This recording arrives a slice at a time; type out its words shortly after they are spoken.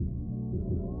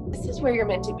this is where you're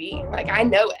meant to be. Like, I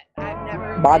know it. I've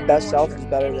never. My best self is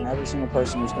better than every single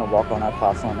person who's going to walk on that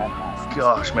platform at night.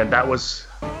 Gosh, man, that was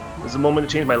a moment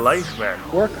to change my life, man.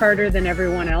 Work harder than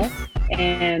everyone else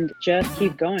and just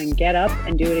keep going. Get up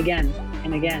and do it again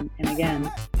and again and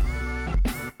again.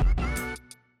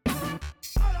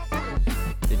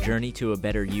 The journey to a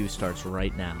better you starts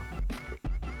right now.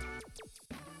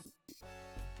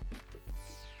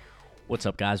 What's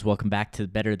up, guys? Welcome back to the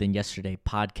Better Than Yesterday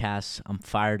podcast. I'm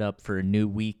fired up for a new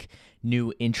week,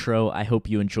 new intro. I hope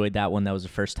you enjoyed that one. That was the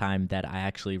first time that I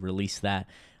actually released that.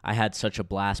 I had such a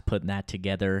blast putting that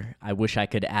together. I wish I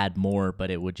could add more,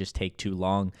 but it would just take too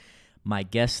long. My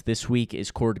guest this week is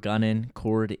Cord Gunnan.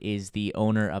 Cord is the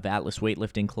owner of Atlas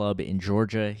Weightlifting Club in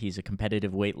Georgia. He's a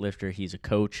competitive weightlifter. He's a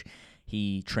coach.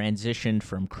 He transitioned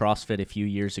from CrossFit a few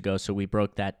years ago, so we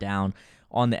broke that down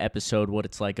on the episode, what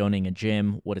it's like owning a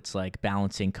gym, what it's like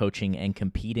balancing coaching and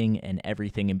competing, and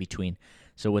everything in between.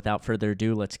 So without further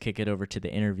ado, let's kick it over to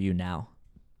the interview now.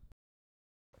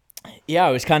 Yeah,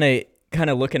 I was kind of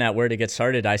looking at where to get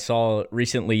started. I saw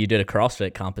recently you did a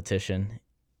CrossFit competition.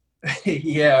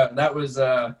 Yeah, that was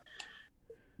kind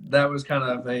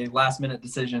of a last minute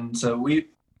decision. So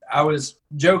I was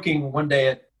joking one day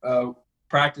at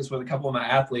practice with a couple of my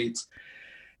athletes.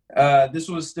 This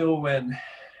was still when,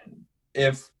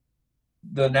 if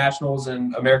the Nationals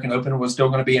and American Open was still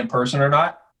going to be in person or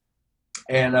not.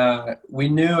 And we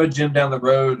knew a CrossFit gym down the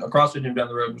road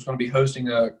was going to be hosting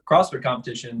a CrossFit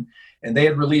competition, and they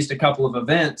had released a couple of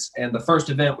events, and the first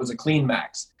event was a clean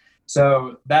max.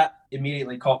 So that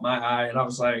immediately caught my eye, and I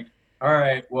was like, all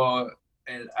right, well,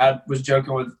 and I was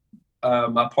joking with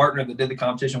my partner that did the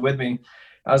competition with me.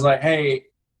 I was like, hey,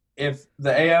 if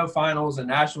the AO finals and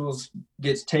Nationals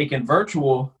gets taken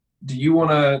virtual, do you want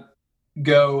to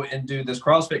go and do this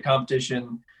CrossFit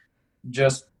competition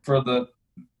just for the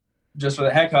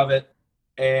heck of it?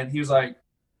 And he was like,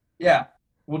 yeah,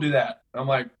 we'll do that. I'm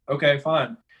like, okay,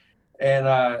 fine.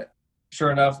 And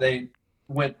sure enough, they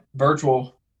went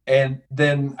virtual. And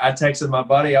then I texted my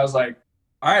buddy. I was like,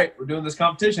 all right, we're doing this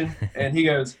competition. And he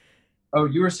goes, oh,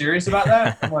 you were serious about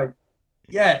that? I'm like,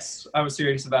 yes, I was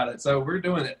serious about it. So we're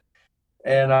doing it.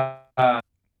 And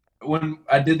when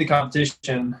I did the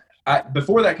competition,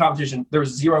 before that competition, there was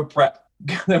zero prep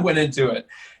that went into it.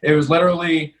 It was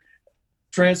literally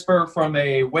transfer from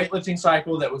a weightlifting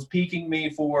cycle that was peaking me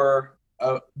for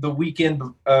the weekend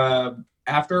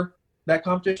after that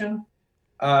competition.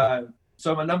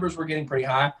 So my numbers were getting pretty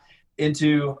high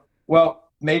into, well,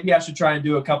 maybe I should try and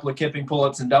do a couple of kipping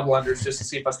pull-ups and double unders just to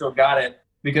see if I still got it,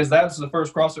 because that was the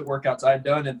first CrossFit workouts I had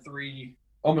done in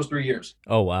almost 3 years.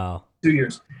 Oh, wow. 2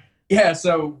 years. Yeah.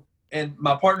 So, and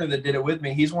my partner that did it with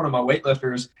me, he's one of my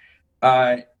weightlifters.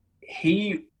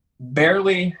 He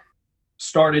barely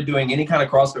started doing any kind of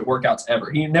CrossFit workouts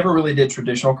ever. He never really did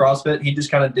traditional CrossFit. He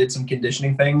just kind of did some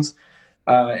conditioning things.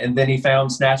 And then he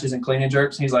found snatches and clean and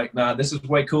jerks. And he's like, nah, this is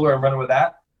way cooler. I'm running with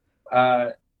that.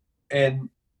 And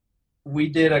we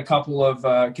did a couple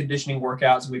of conditioning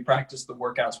workouts, and we practiced the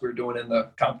workouts we were doing in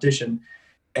the competition.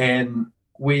 And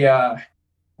we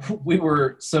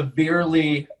were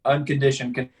severely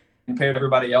unconditioned compared to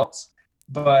everybody else.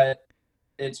 But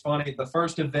it's funny, the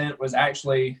first event was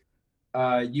actually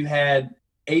you had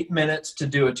 8 minutes to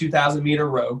do a 2,000 meter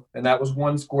row, and that was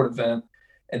one scored event.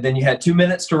 And then you had 2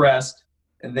 minutes to rest,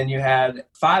 and then you had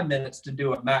 5 minutes to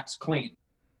do a max clean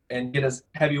and get as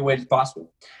heavy a weight as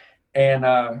possible.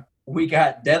 And we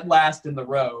got dead last in the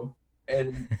row,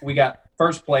 and we got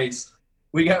first place.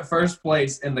 We got first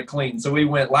place in the clean. So we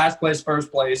went last place,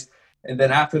 first place. And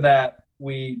then after that,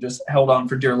 we just held on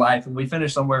for dear life. And we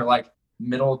finished somewhere like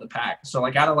middle of the pack. So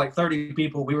like out of like 30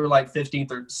 people, we were like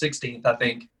 15th or 16th, I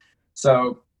think.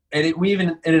 So, and we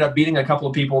even ended up beating a couple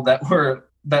of people that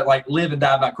like live and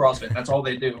die by CrossFit. That's all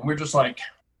they do. And we're just like,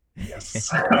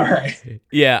 yes. All right.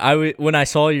 Yeah. When I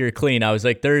saw your clean, I was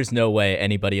like, there is no way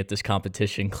anybody at this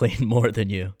competition cleaned more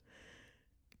than you.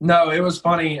 No, it was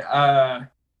funny.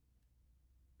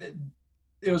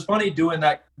 It was funny doing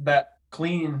that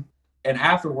clean and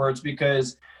afterwards,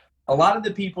 because a lot of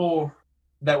the people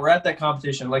that were at that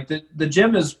competition, like the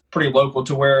gym is pretty local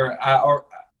to where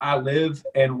I live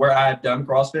and where I've done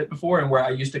CrossFit before and where I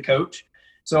used to coach.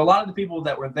 So a lot of the people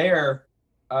that were there,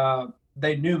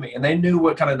 they knew me, and they knew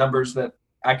what kind of numbers that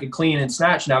I could clean and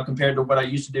snatch now compared to what I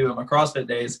used to do in my CrossFit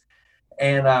days.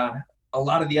 And a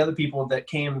lot of the other people that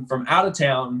came from out of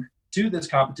town to this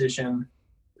competition,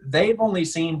 they've only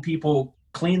seen people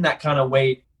clean that kind of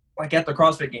weight like at the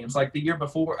CrossFit Games. Like the year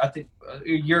before, I think a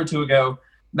year or two ago,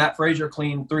 Matt Frazier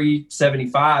cleaned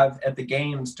 375 at the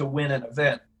games to win an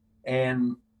event.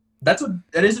 And that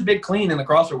is a big clean in the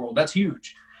CrossFit world. That's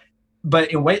huge.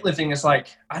 But in weightlifting, it's like,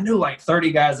 I knew like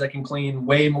 30 guys that can clean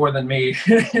way more than me.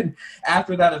 And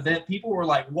after that event, people were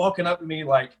like walking up to me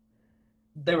like,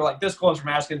 they were like this close from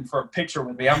asking for a picture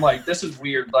with me. I'm like, this is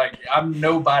weird. Like, I'm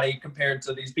nobody compared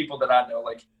to these people that I know.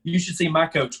 Like, you should see my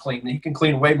coach clean. He can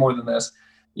clean way more than this,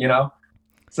 you know?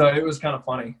 So it was kind of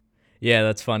funny. Yeah,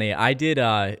 that's funny. I did,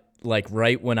 like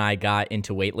right when I got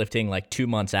into weightlifting, like 2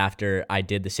 months after, I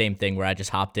did the same thing where I just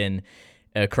hopped in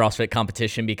a CrossFit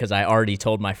competition because I already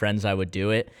told my friends I would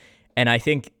do it. And I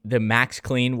think the max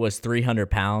clean was 300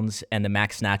 pounds and the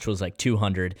max snatch was like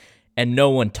 200, and no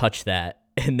one touched that.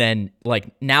 And then, like,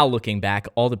 now looking back,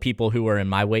 all the people who were in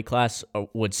my weight class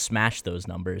would smash those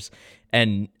numbers.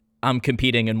 And I'm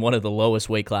competing in one of the lowest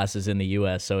weight classes in the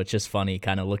U.S., so it's just funny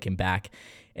kind of looking back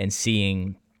and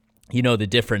seeing, you know, the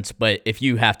difference. But if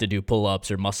you have to do pull-ups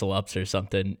or muscle-ups or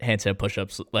something, handstand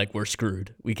push-ups, like, we're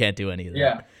screwed. We can't do any of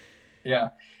that. Yeah.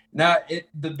 Now,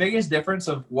 the biggest difference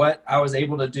of what I was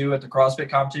able to do at the CrossFit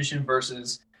competition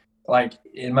versus like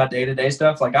in my day-to-day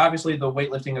stuff, like obviously the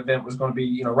weightlifting event was going to be,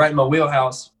 you know, right in my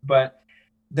wheelhouse, but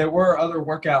there were other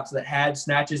workouts that had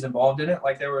snatches involved in it.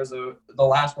 Like there was the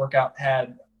last workout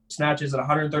had snatches at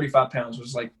 135 pounds, which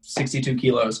was like 62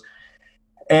 kilos.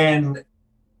 And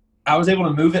I was able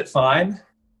to move it fine,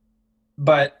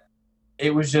 but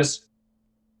it was just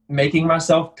making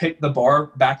myself pick the bar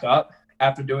back up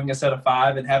after doing a set of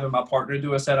 5 and having my partner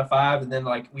do a set of 5. And then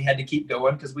like we had to keep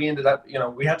going because we ended up, you know,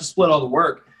 we had to split all the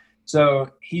work. So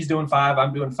he's doing 5,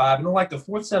 I'm doing 5. And like the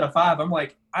 4th set of 5, I'm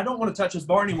like, I don't want to touch this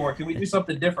bar anymore. Can we do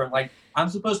something different? Like I'm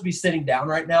supposed to be sitting down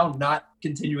right now, not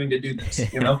continuing to do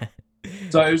this, you know?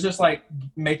 So it was just like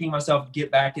making myself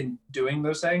get back and doing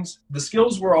those things. The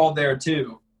skills were all there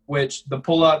too, which the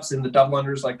pull-ups and the double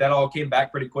unders, like that all came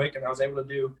back pretty quick. And I was able to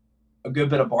do a good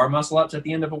bit of bar muscle ups at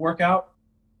the end of a workout.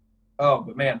 Oh,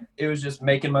 but man, it was just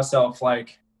making myself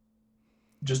like,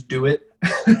 just do it.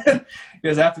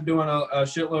 Because after doing a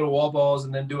shitload of wall balls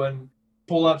and then doing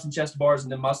pull-ups and chest bars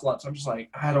and then muscle ups, I'm just like,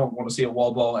 I don't want to see a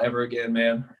wall ball ever again,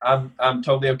 man. I'm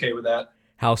totally okay with that.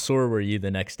 How sore were you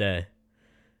the next day?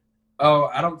 Oh,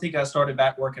 I don't think I started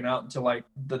back working out until like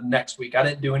the next week. I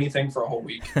didn't do anything for a whole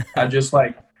week.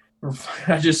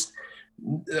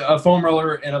 a foam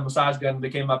roller and a massage gun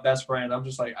became my best friend. I'm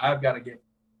just like, I've got to get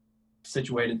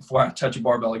situated before I touch a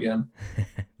barbell again.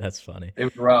 That's funny. It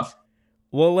was rough.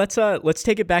 Well, let's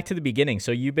take it back to the beginning.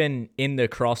 So you've been in the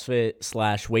CrossFit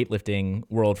 / weightlifting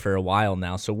world for a while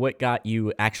now. So what got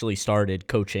you actually started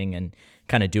coaching and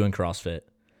kind of doing CrossFit?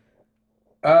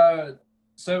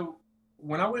 So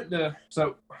when I went to,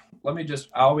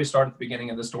 I always start at the beginning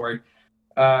of the story.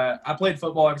 I played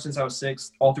football ever since I was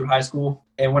 6, all through high school.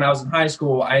 And when I was in high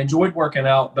school, I enjoyed working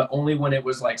out, but only when it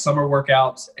was like summer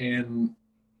workouts and,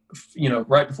 you know,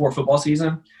 right before football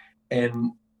season.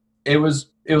 And it was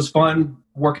fun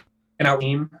working out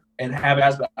team and have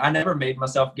guys, but I never made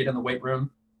myself get in the weight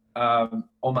room on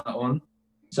my own.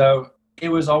 So it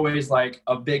was always like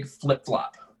a big flip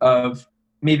flop of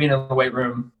me being in the weight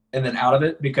room and then out of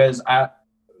it, because in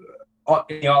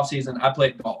the off season I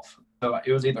played golf. So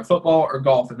it was either football or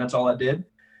golf, and that's all I did.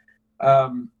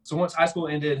 So once high school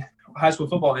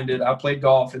football ended, I played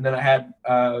golf, and then I had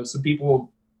some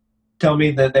people tell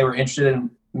me that they were interested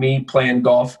in me playing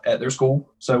golf at their school,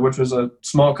 which was a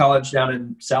small college down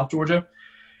in South Georgia.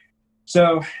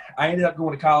 So I ended up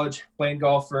going to college, playing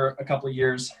golf for a couple of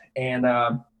years. And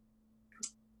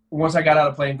once I got out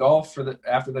of playing golf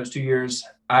after those 2 years,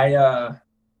 I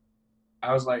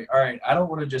was like, all right, I don't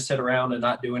want to just sit around and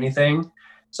not do anything.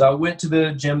 So I went to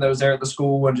the gym that was there at the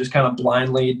school and just kind of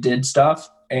blindly did stuff.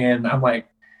 And I'm like,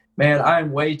 man, I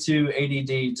am way too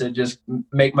ADD to just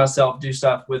make myself do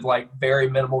stuff with like very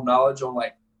minimal knowledge on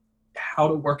like how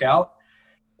to work out.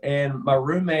 And my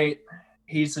roommate,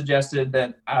 he suggested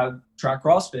that I try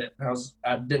CrossFit.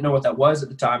 I didn't know what that was at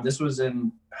the time. This was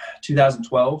in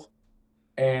 2012,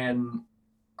 and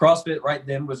CrossFit right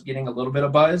then was getting a little bit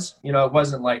of buzz. You know, it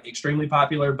wasn't like extremely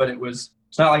popular, but it's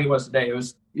not like it was today. It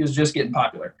was just getting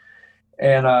popular.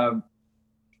 And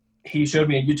he showed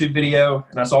me a YouTube video,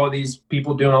 and I saw these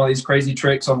people doing all these crazy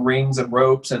tricks on rings and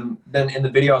ropes. And then in the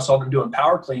video, I saw them doing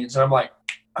power cleans, and I'm like,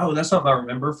 oh, that's something I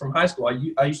remember from high school.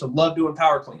 I used to love doing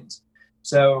power cleans.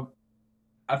 So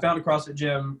I found a CrossFit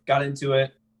gym, got into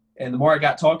it. And the more I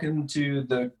got talking to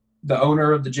the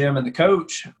owner of the gym and the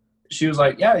coach, she was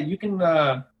like, yeah, you can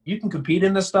compete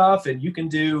in this stuff, and you can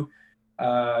do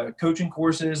coaching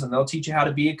courses, and they'll teach you how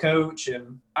to be a coach.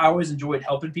 And I always enjoyed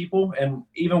helping people. And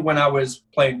even when I was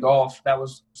playing golf, that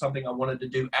was something I wanted to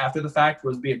do after the fact,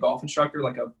 was be a golf instructor,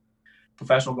 like a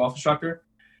professional golf instructor.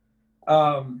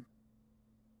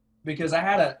 because I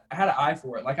had an eye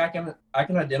for it. Like I can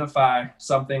identify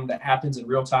something that happens in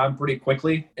real time pretty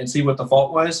quickly and see what the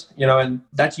fault was, and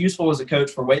that's useful as a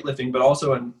coach for weightlifting, but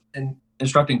also in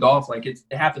instructing golf. Like it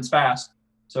happens fast.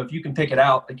 So if you can pick it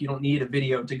out, like you don't need a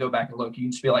video to go back and look. You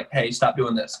can just be like, hey, stop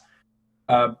doing this.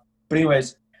 But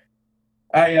anyways,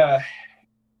 I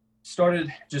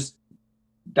started just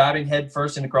diving head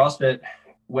first into CrossFit,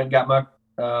 went and got my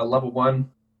level 1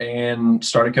 and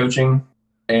started coaching.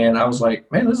 And I was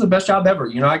like, man, this is the best job ever.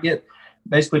 I get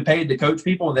basically paid to coach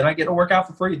people, and then I get to work out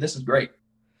for free. This is great.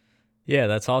 Yeah,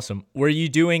 that's awesome. Were you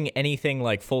doing anything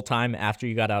like full-time after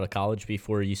you got out of college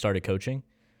before you started coaching?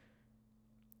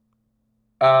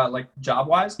 Like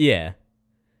job-wise? Yeah.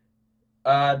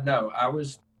 No, I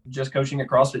was just coaching at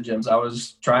CrossFit gyms. I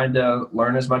was trying to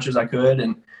learn as much as I could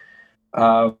and,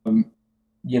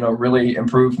 really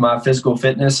improve my physical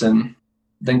fitness and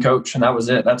then coach. And that was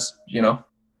it.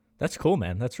 That's cool,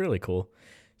 man. That's really cool.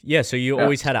 Yeah. So you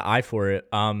always had an eye for it.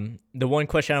 The one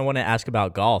question I want to ask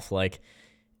about golf, like,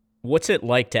 what's it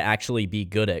like to actually be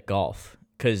good at golf?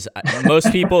 Because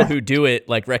most people who do it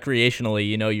like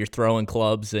recreationally, you're throwing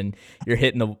clubs and you're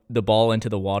hitting the ball into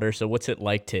the water. So what's it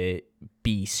like to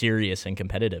be serious and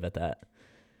competitive at that?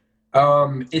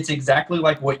 It's exactly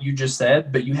like what you just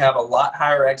said, but you have a lot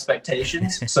higher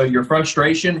expectations. So your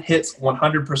frustration hits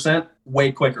 100%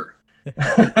 way quicker.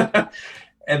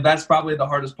 And that's probably the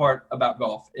hardest part about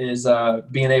golf is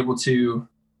being able to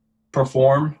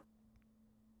perform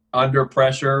under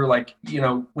pressure. Like,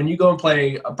 when you go and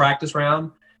play a practice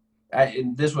round,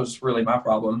 and this was really my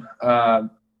problem.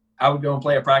 I would go and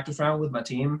play a practice round with my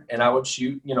team and I would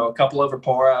shoot, a couple over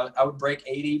par. I would break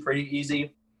 80 pretty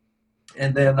easy.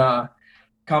 And then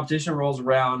competition rolls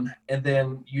around and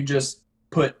then you just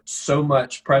put so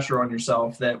much pressure on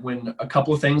yourself that when a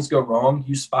couple of things go wrong,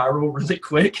 you spiral really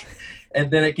quick. And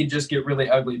then it can just get really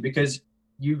ugly because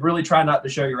you really try not to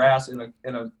show your ass in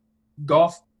a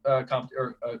golf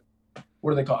what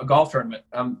do they call it? A golf tournament.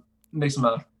 I'm mixing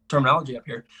my terminology up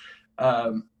here.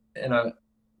 In a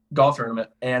golf tournament,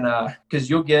 and because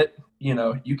you'll get, you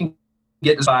can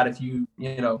get the spot if you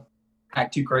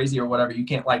act too crazy or whatever. You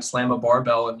can't like slam a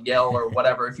barbell and yell or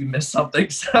whatever if you miss something.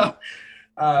 So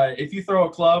if you throw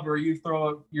a club or you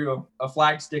throw a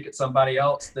flag stick at somebody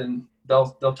else, then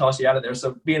they'll toss you out of there.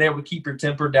 So being able to keep your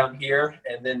temper down here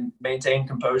and then maintain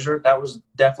composure, that was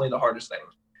definitely the hardest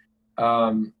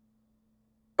thing.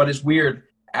 But it's weird,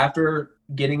 after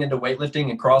getting into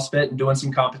weightlifting and CrossFit and doing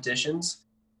some competitions,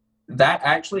 that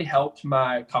actually helped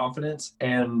my confidence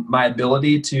and my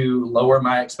ability to lower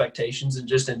my expectations and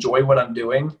just enjoy what I'm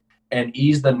doing and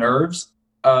ease the nerves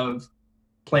of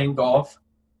playing golf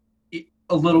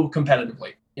a little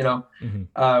competitively,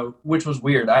 which was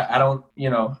weird. I don't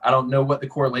know what the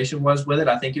correlation was with it.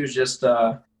 I think it was just,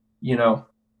 my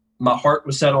heart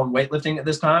was set on weightlifting at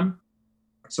this time.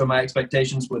 So my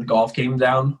expectations with golf came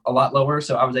down a lot lower.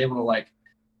 So I was able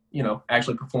to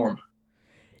actually perform.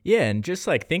 Yeah. And just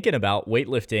like thinking about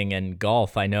weightlifting and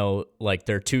golf, I know like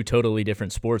they're two totally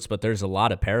different sports, but there's a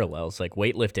lot of parallels. Like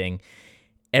weightlifting,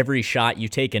 every shot you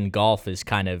take in golf is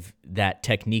kind of that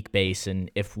technique base. And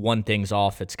if one thing's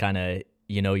off, it's kind of,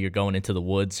 you're going into the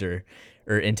woods or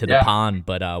into the pond.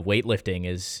 But weightlifting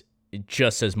is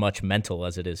just as much mental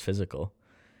as it is physical.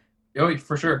 Oh,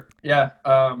 for sure. Yeah.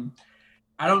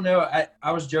 I don't know.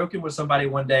 I was joking with somebody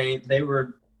one day. We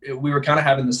were kind of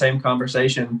having the same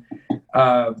conversation.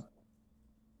 I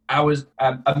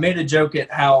made a joke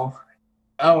at how,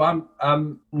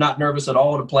 I'm not nervous at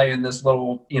all to play in this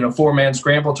little, 4-man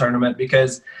scramble tournament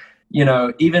because,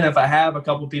 even if I have a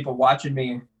couple people watching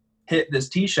me hit this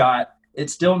tee shot,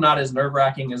 it's still not as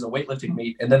nerve-wracking as a weightlifting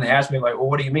meet. And then they asked me like, well,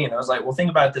 what do you mean? I was like, well,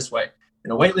 think about it this way. In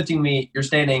a weightlifting meet, you're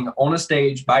standing on a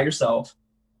stage by yourself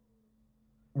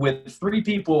with 3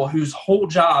 people whose whole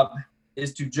job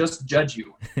is to just judge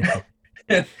you.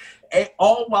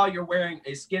 All while you're wearing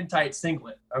a skin tight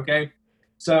singlet. Okay.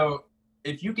 So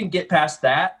if you can get past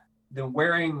that, then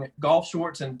wearing golf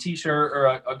shorts and t-shirt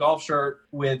or a golf shirt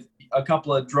with a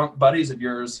couple of drunk buddies of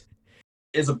yours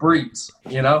is a breeze,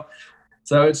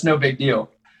 so it's no big deal.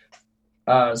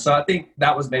 So I think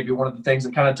that was maybe one of the things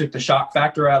that kind of took the shock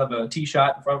factor out of a tee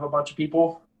shot in front of a bunch of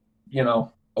people,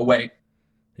 away.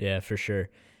 Yeah, for sure.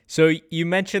 So you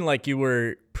mentioned like you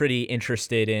were pretty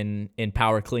interested in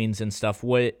power cleans and stuff.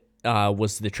 What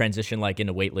was the transition like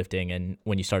into weightlifting and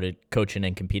when you started coaching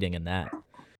and competing in that?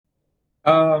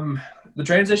 The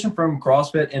transition from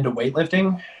CrossFit into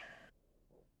weightlifting,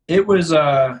 it was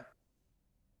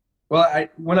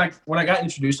when I got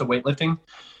introduced to weightlifting,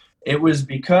 it was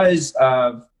because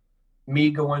of me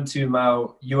going to my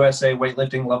USA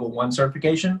weightlifting level 1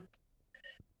 certification.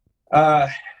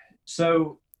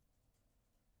 So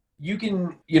you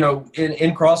can,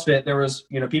 in CrossFit, there was,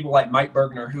 people like Mike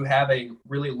Bergner who have a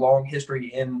really long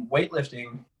history in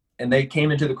weightlifting, and they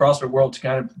came into the CrossFit world to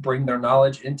kind of bring their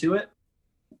knowledge into it.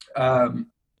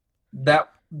 That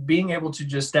being able to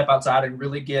just step outside and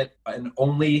really get an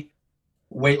only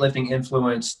weightlifting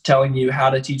influence telling you how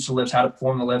to teach the lifts, how to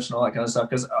perform the lifts and all that kind of stuff.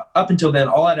 Because up until then,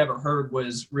 all I'd ever heard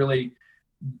was really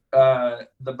the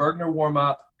Bergner warm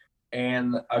up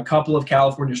and a couple of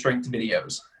California strength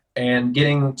videos, and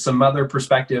getting some other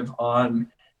perspective on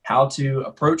how to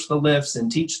approach the lifts and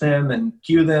teach them and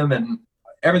cue them and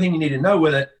everything you need to know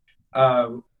with it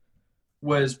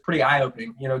was pretty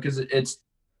eye-opening, because it's,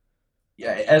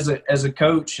 as a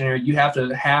coach, you have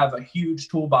to have a huge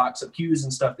toolbox of cues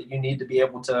and stuff that you need to be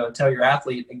able to tell your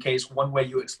athlete in case one way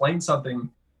you explain something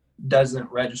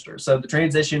doesn't register. So the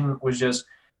transition was just,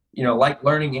 like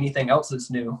learning anything else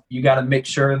that's new. You got to make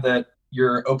sure that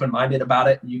you're open-minded about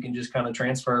it. You can just kind of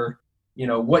transfer,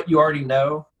 what you already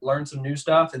know, learn some new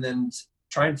stuff, and then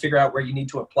try and figure out where you need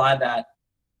to apply that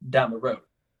down the road.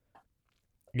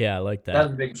 Yeah, I like that. That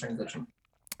was the biggest transition.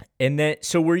 And then,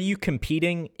 so were you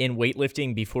competing in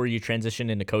weightlifting before you transitioned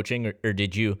into coaching, or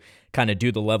did you kind of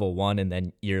do the level 1 and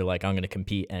then you're like, I'm going to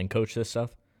compete and coach this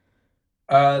stuff?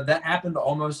 That happened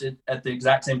almost at the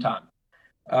exact same time.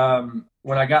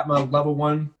 When I got my level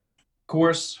 1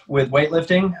 course with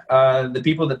weightlifting, the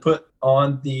people that put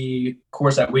on the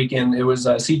course that weekend, it was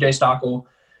CJ Stockel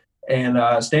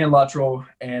and Stan Luttrell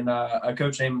and a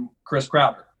coach named Chris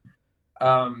Crowder,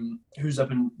 who's up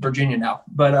in Virginia now.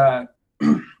 But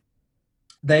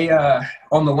they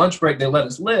on the lunch break, they let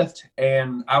us lift,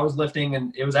 and I was lifting,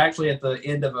 and it was actually at the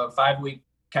end of a 5-week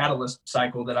catalyst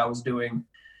cycle that I was doing.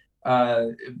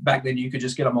 Back then you could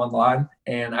just get them online,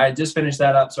 and I had just finished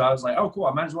that up. So I was like, oh, cool.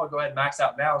 I might as well go ahead and max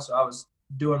out now. So I was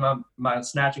doing my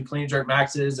snatch and clean jerk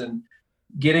maxes and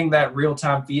getting that real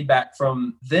time feedback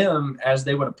from them as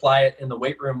they would apply it in the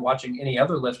weight room, watching any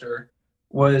other lifter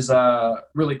was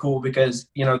really cool, because,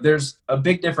 there's a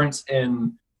big difference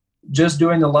in just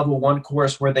doing the level 1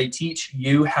 course where they teach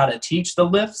you how to teach the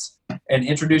lifts and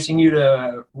introducing you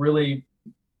to really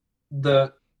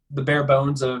the bare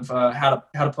bones of how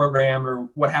to program or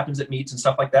what happens at meets and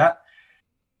stuff like that,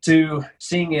 to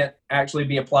seeing it actually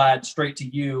be applied straight to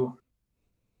you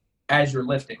as you're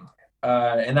lifting.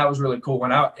 And that was really cool.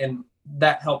 And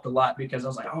that helped a lot, because I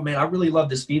was like, oh man, I really love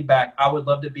this feedback. I would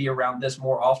love to be around this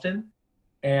more often.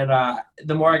 And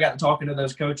the more I got to talking to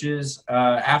those coaches,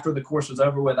 after the course was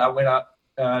over with, I went up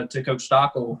to Coach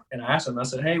Stockel and I asked him, I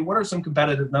said, hey, what are some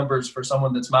competitive numbers for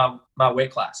someone that's my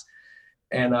weight class?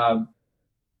 And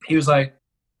he was like,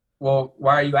 well,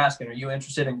 why are you asking? Are you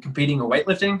interested in competing in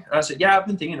weightlifting? And I said, yeah, I've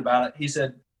been thinking about it. He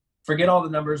said, forget all the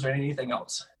numbers or anything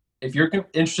else. If you're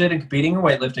interested in competing in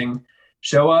weightlifting,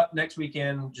 show up next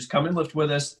weekend, just come and lift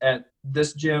with us at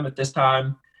this gym at this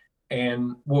time,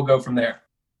 and we'll go from there.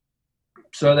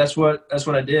 So that's what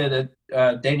I did.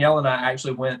 Danielle and I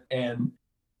actually went and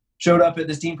showed up at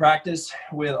this team practice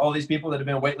with all these people that have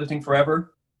been weightlifting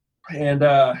forever.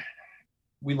 And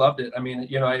we loved it. I mean,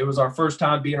 it was our first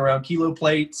time being around kilo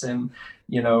plates and,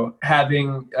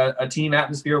 having a team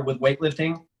atmosphere with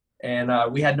weightlifting.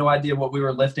 And we had no idea what we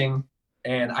were lifting.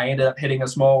 And I ended up hitting a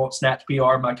small snatch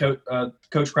PR. My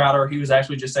Coach Crowder, he was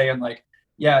actually just saying like,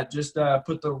 yeah, just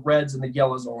put the reds and the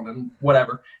yellows on and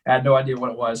whatever. I had no idea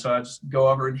what it was. So I just go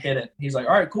over and hit it. He's like,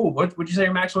 all right, cool. What would you say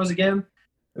your max was again?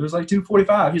 It was like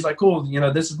 245. He's like, cool.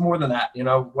 This is more than that,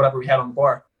 whatever we had on the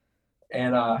bar.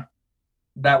 And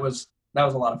that was a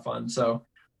lot of fun. So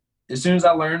as soon as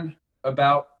I learned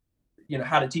about,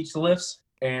 how to teach the lifts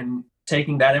and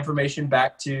taking that information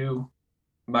back to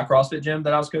my CrossFit gym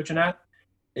that I was coaching at,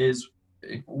 is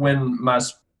when my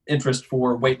interest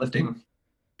for weightlifting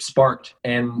sparked.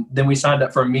 And then we signed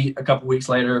up for a meet a couple weeks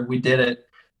later. We did it.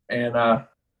 And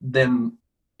then,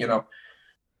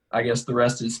 I guess the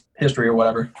rest is history or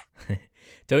whatever.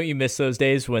 Don't you miss those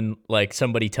days when like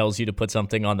somebody tells you to put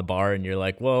something on the bar and you're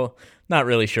like, well, not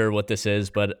really sure what this is,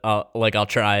 but I'll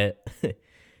try it.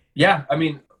 Yeah. I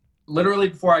mean, literally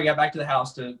before I got back to the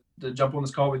house to jump on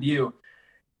this call with you,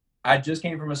 I just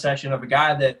came from a session of a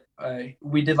guy that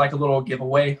we did like a little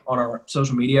giveaway on our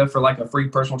social media for like a free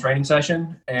personal training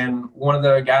session. And one of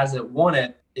the guys that won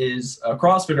it is a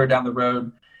CrossFitter down the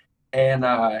road. And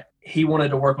he wanted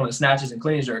to work on his snatches and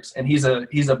clean jerks. And he's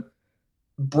a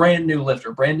brand new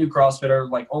lifter, brand new CrossFitter,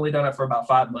 like only done it for about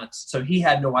 5 months. So he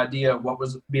had no idea what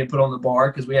was being put on the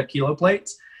bar because we have kilo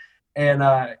plates. And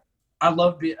I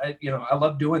love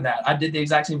doing that. I did the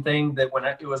exact same thing that when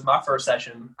it was my first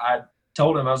session. I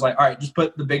told him, I was like, all right, just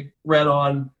put the big red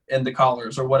on and the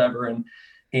collars or whatever. And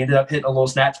he ended up hitting a little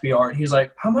snatch PR, and he's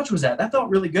like, "How much was that? That felt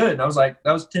really good." And I was like,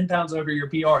 "That was 10 pounds over your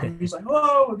PR." And he's like,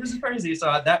 "Whoa, this is crazy."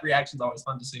 So that reaction's always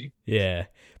fun to see. Yeah.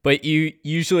 But you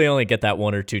usually only get that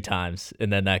 1 or 2 times,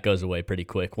 and then that goes away pretty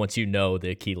quick once you know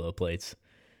the kilo plates.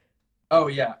 Oh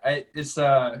yeah, it's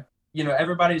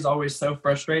everybody's always so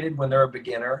frustrated when they're a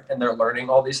beginner and they're learning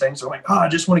all these things. They're like, "Oh, I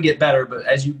just want to get better." But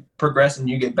as you progress and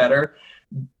you get better,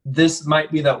 this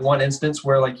might be that one instance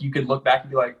where like you could look back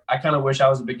and be like, "I kind of wish I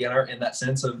was a beginner in that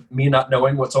sense of me not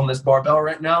knowing what's on this barbell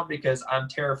right now because I'm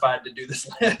terrified to do this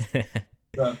lift."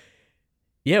 So.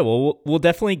 Yeah, well, we'll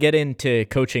definitely get into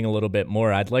coaching a little bit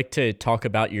more. I'd like to talk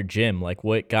about your gym. Like,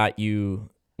 what got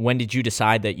you? When did you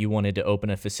decide that you wanted to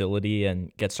open a facility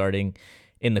and get starting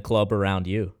in the club around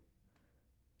you?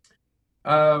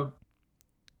 Well,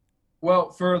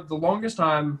 for the longest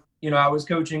time, I was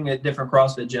coaching at different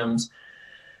CrossFit gyms.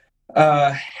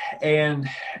 And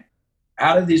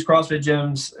out of these CrossFit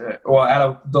gyms, out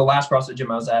of the last CrossFit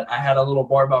gym I was at, I had a little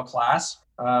barbell class,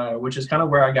 which is kind of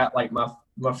where I got like my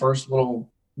first little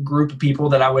group of people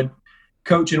that I would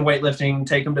coach in weightlifting,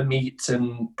 take them to meets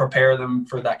and prepare them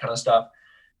for that kind of stuff.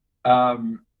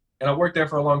 And I worked there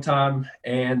for a long time.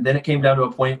 And then it came down to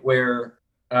a point where,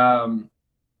 I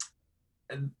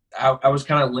was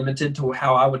kind of limited to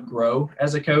how I would grow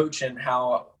as a coach and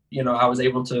how, I was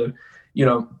able to,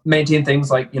 maintain things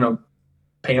like,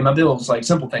 paying my bills, like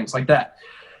simple things like that.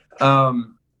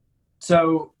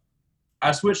 So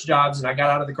I switched jobs and I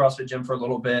got out of the CrossFit gym for a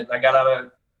little bit. I got out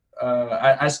of,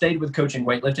 I stayed with coaching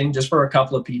weightlifting just for a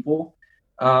couple of people.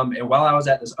 And while I was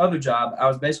at this other job, I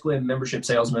was basically a membership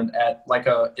salesman at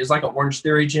it's like an Orange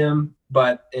Theory gym,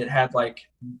 but it had like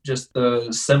just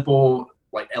the simple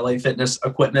like LA Fitness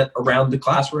equipment around the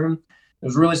classroom. It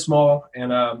was really small.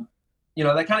 And,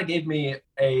 that kind of gave me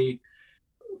a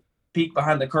peek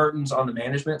behind the curtains on the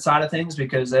management side of things,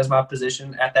 because as my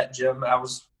position at that gym, I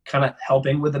was kind of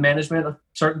helping with the management of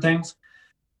certain things.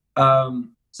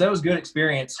 So that was a good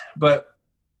experience, but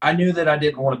I knew that I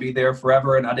didn't want to be there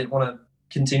forever and I didn't want to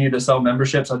continue to sell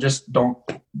memberships. I just don't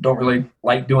really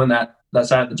like doing that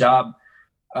side of the job.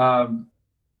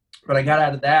 But I got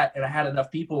out of that and I had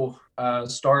enough people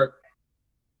start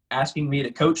asking me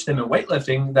to coach them in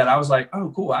weightlifting that I was like,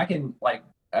 oh, cool. I can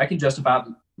justify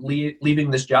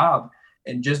leaving this job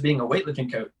and just being a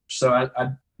weightlifting coach. So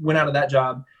I went out of that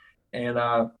job and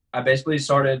I basically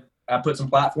I put some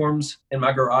platforms in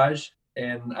my garage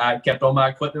and I kept all my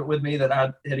equipment with me that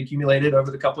I had accumulated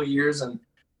over the couple of years. And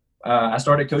I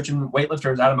started coaching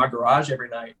weightlifters out of my garage every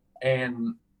night.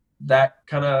 And that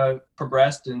kind of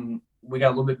progressed and we got a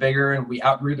little bit bigger and we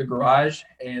outgrew the garage.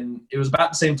 And it was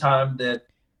about the same time that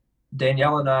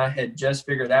Danielle and I had just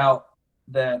figured out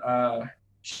that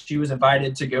she was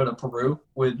invited to go to Peru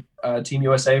with Team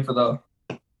USA for the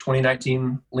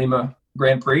 2019 Lima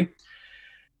Grand Prix.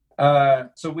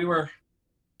 So we were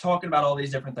talking about all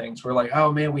these different things. We're like,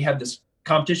 oh man, we have this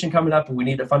competition coming up and we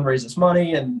need to fundraise this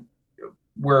money and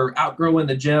we're outgrowing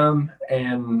the gym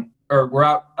or we're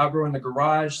outgrowing the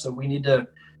garage. So we need to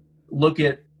look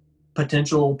at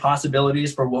potential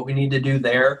possibilities for what we need to do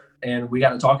there. And we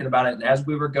got to talking about it. And as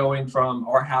we were going from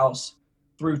our house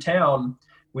through town,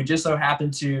 we just so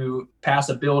happened to pass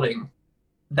a building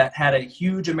that had a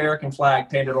huge American flag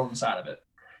painted on the side of it.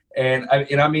 And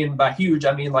I mean, by huge,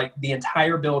 I mean like the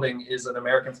entire building is an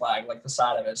American flag, like the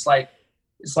side of it. It's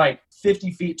like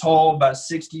 50 feet tall by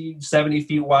 60, 70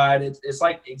 feet wide. It's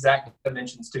like exact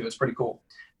dimensions too. It's pretty cool.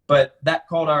 But that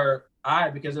caught our eye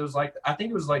because it was like, I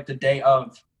think it was like the day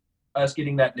of us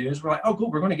getting that news. We're like, oh, cool.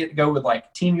 We're going to get to go with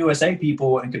like Team USA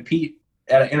people and compete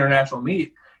at an international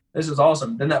meet. This is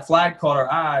awesome. Then that flag caught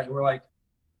our eye. And we're like,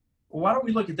 well, why don't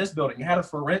we look at this building? It had a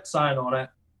for rent sign on it.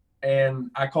 And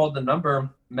I called the number,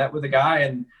 met with the guy,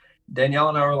 and Danielle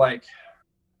and I were like,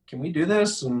 can we do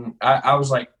this? And I was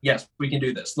like, yes, we can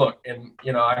do this. Look. And,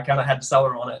 I kind of had to sell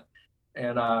her on it.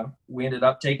 And we ended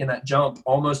up taking that jump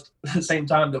almost the same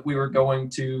time that we were going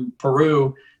to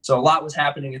Peru. So a lot was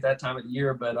happening at that time of the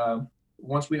year. But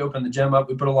once we opened the gym up,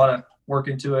 we put a lot of work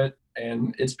into it.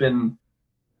 And it's been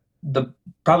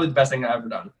probably the best thing I've ever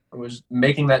done. It was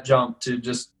making that jump to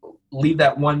just leave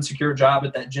that one secure job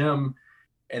at that gym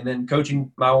and then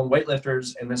coaching my own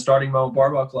weightlifters and then starting my own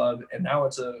barbell club. And now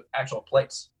it's an actual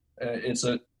place. It's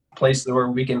a place where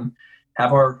we can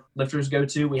have our lifters go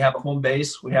to. We have a home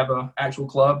base. We have an actual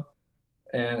club.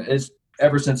 And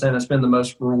ever since then, it's been the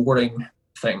most rewarding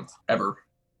thing ever.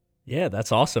 Yeah,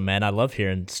 that's awesome, man. I love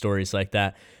hearing stories like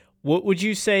that. What would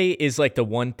you say is like the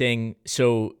one thing?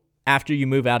 So after you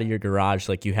move out of your garage,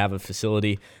 like you have a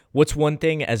facility, what's one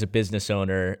thing as a business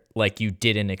owner, like you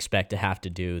didn't expect to have to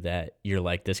do that you're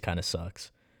like, this kind of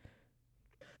sucks?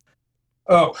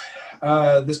 Oh,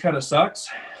 this kind of sucks.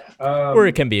 Or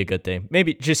it can be a good thing.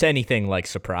 Maybe just anything like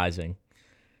surprising.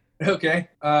 Okay.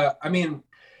 I mean,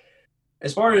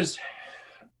 as far as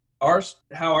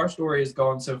how our story has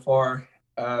gone so far,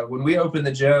 when we opened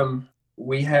the gym,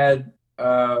 we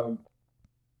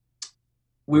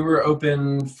were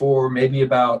open for maybe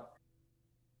about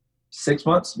 6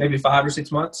 months, maybe 5 or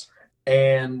 6 months,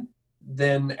 and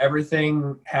then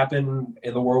everything happened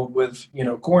in the world with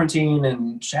quarantine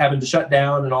and having to shut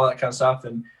down and all that kind of stuff.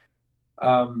 And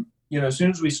as soon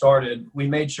as we started, we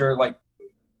made sure, like,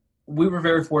 we were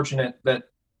very fortunate that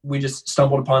we just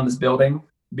stumbled upon this building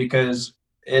because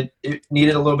it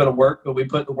needed a little bit of work, but we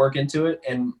put the work into it,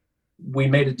 and we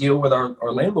made a deal with our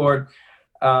landlord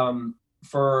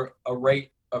for a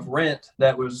rate of rent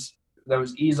that was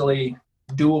easily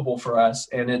doable for us,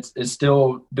 and it's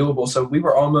still doable. So we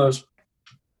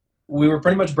were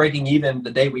pretty much breaking even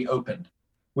the day we opened,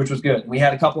 which was good. We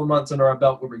had a couple of months under our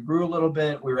belt where we grew a little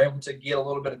bit. We were able to get a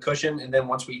little bit of cushion, and then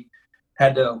once we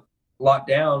had to lock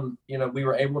down, we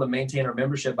were able to maintain our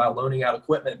membership by loaning out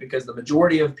equipment, because the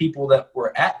majority of people that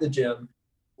were at the gym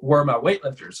were my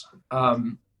weightlifters.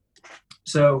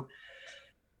 So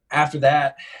after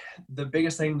that, the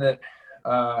biggest thing that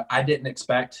I didn't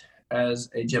expect as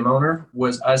a gym owner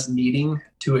was us needing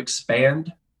to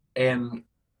expand and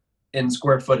in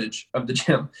square footage of the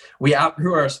gym. We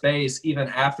outgrew our space even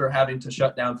after having to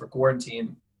shut down for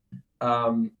quarantine.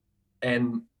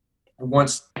 And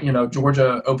once,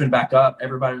 Georgia opened back up,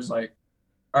 everybody was like,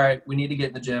 all right, we need to get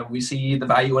in the gym. We see the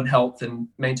value in health and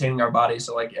maintaining our body.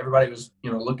 So like everybody was,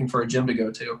 looking for a gym to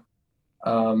go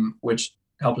to, which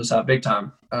helped us out big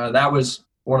time. That was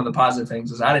one of the positive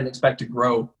things, is I didn't expect to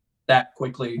grow that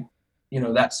quickly,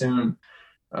 that soon,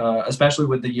 especially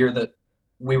with the year that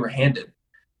we were handed.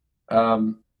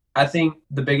 I think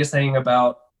the biggest thing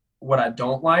about what I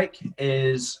don't like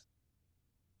is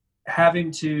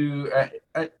having to,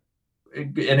 and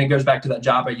it goes back to that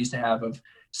job I used to have of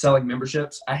selling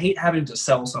memberships. I hate having to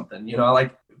sell something, I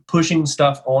like pushing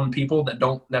stuff on people that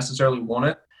don't necessarily want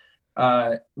it.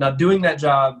 Now doing that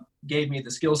job gave me the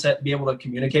skill set to be able to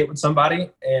communicate with somebody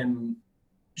and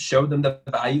show them the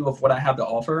value of what I have to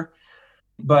offer.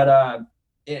 But,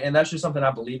 and that's just something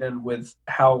I believe in with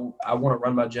how I want to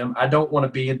run my gym. I don't want to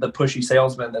be the pushy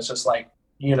salesman that's just like,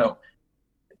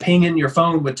 pinging your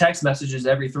phone with text messages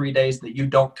every 3 days that you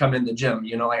don't come in the gym.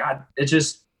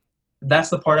 That's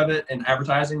the part of it in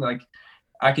advertising, like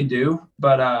I can do,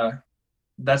 but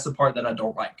that's the part that I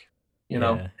don't like,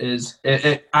 is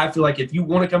it, I feel like if you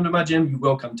want to come to my gym, you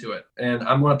will come to it, and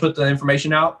I'm going to put the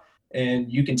information out,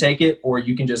 and you can take it or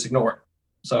you can just ignore it.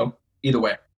 So either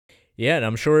way. Yeah, and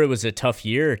I'm sure it was a tough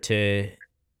year to,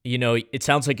 it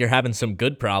sounds like you're having some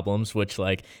good problems, which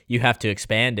like you have to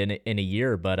expand in a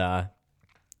year, but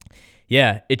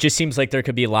yeah, it just seems like there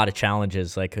could be a lot of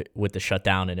challenges like with the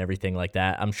shutdown and everything like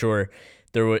that. I'm sure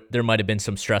there might have been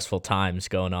some stressful times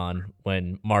going on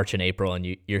when March and April, and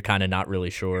you're kind of not really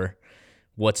sure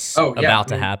what's about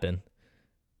to happen.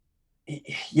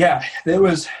 Yeah, it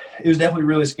was definitely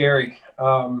really scary.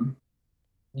 You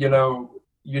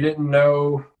didn't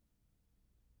know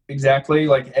exactly,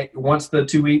 like once the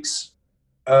 2 weeks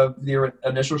of the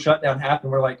initial shutdown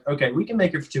happened, we're like, okay, we can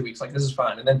make it for 2 weeks. Like, this is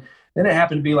fine. And then it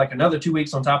happened to be like another 2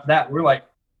 weeks on top of that. We're like,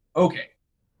 okay,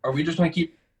 are we just going to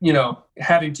keep,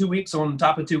 having 2 weeks on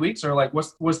top of 2 weeks, or like,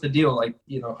 what's the deal? Like,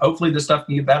 hopefully this stuff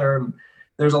can get better. And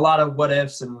there's a lot of what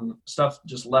ifs and stuff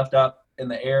just left up in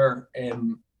the air.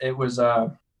 And it was,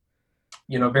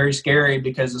 very scary,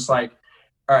 because it's like,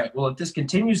 all right, well, if this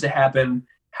continues to happen,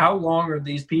 how long are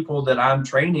these people that I'm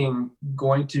training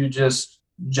going to just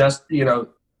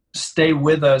stay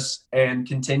with us and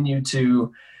continue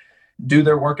to do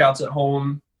their workouts at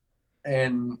home?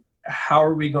 And how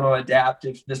are we going to adapt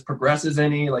if this progresses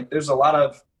any? Like, there's a lot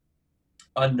of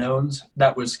unknowns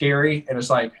that was scary. And it's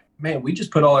like, man, we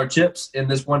just put all our chips in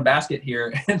this one basket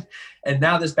here. And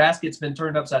now this basket's been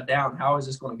turned upside down. How is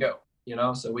this going to go?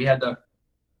 So we had to,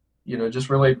 just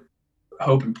really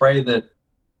hope and pray that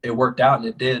it worked out, and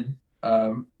it did.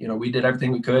 We did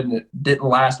everything we could, and it didn't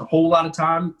last a whole lot of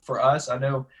time for us. I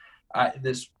know I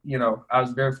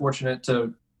was very fortunate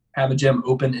to have a gym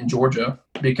open in Georgia,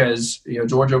 because,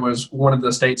 Georgia was one of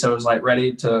the states that was like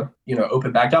ready to,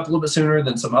 open back up a little bit sooner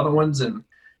than some other ones. And,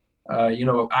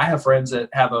 I have friends that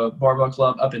have a barbell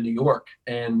club up in New York,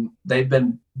 and they've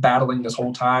been battling this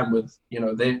whole time with,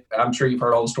 I'm sure you've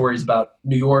heard all the stories about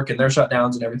New York and their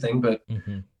shutdowns and everything, but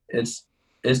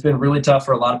it's been really tough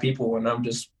for a lot of people. And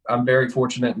I'm very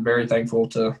fortunate and very thankful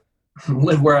to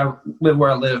live where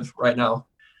I live right now.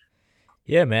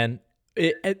 Yeah, man.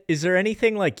 Is there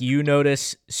anything like you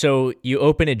notice? So you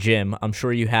open a gym, I'm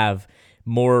sure you have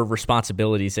more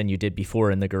responsibilities than you did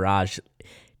before in the garage.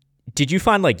 Did you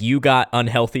find like you got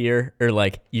unhealthier or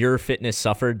like your fitness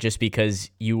suffered just because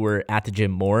you were at the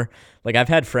gym more? Like I've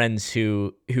had friends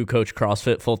who coach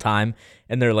CrossFit full time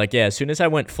and they're like, yeah, as soon as I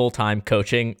went full time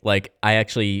coaching, like I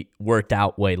actually worked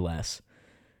out way less.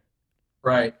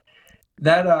 Right.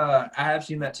 That I have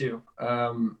seen that too.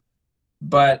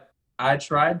 But I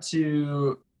tried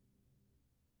to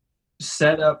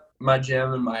set up my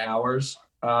gym and my hours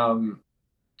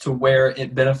to where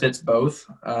it benefits both,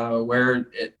 where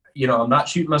it, I'm not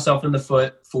shooting myself in the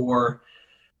foot for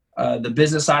the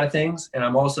business side of things. And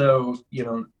I'm also,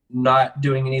 not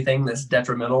doing anything that's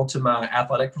detrimental to my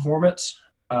athletic performance.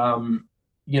 I've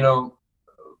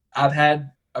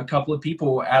had a couple of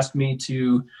people ask me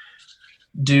to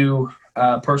do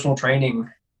personal training,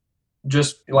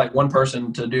 just like one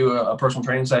person to do a personal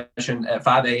training session at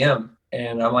 5 a.m.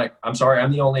 And I'm like, I'm sorry,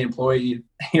 I'm the only employee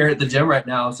here at the gym right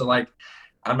now. So like,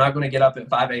 I'm not going to get up at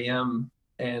 5 a.m.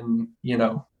 and,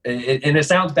 and it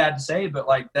sounds bad to say, but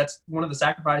like, that's one of the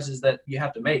sacrifices that you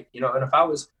have to make, and if I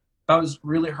was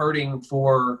really hurting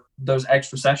for those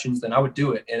extra sessions, then I would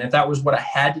do it. And if that was what I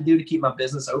had to do to keep my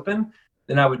business open,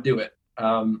 then I would do it.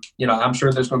 I'm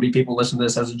sure there's going to be people listening to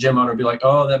this as a gym owner be like,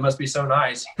 oh, that must be so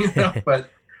nice. But,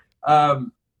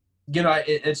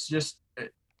 it's just,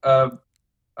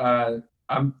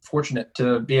 I'm fortunate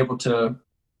to be able to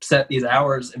set these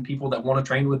hours, and people that want to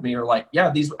train with me are like,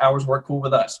 yeah, these hours work cool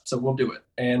with us, so we'll do it.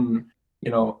 And,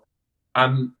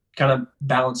 I'm kind of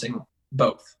balancing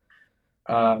both.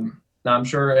 Now I'm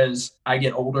sure as I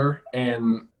get older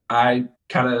and I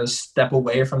kind of step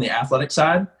away from the athletic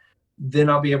side, then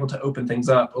I'll be able to open things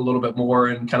up a little bit more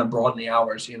and kind of broaden the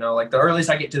hours. Like the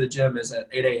earliest I get to the gym is at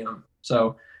 8 a.m.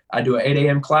 So I do an 8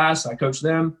 a.m. class, I coach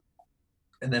them,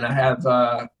 and then I have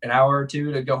an hour or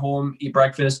two to go home, eat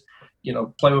breakfast,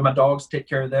 play with my dogs, take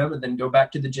care of them, and then go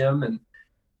back to the gym and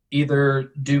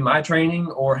either do my training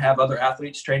or have other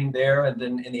athletes training there. And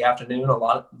then in the afternoon,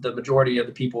 the majority of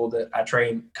the people that I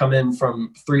train come in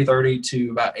from 3:30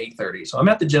 to about 8:30. So I'm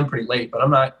at the gym pretty late, but I'm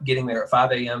not getting there at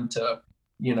 5 a.m. to,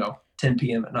 10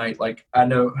 p.m. at night. Like I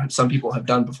know some people have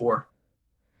done before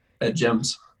at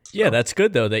gyms. Yeah, that's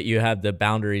good though that you have the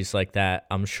boundaries like that.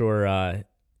 I'm sure a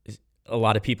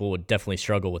lot of people would definitely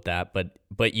struggle with that,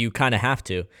 but you kind of have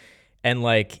to. And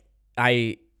like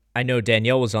I know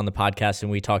Danielle was on the podcast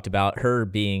and we talked about her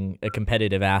being a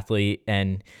competitive athlete,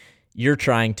 and you're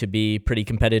trying to be pretty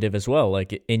competitive as well.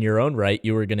 Like in your own right,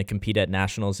 you were going to compete at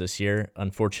nationals this year.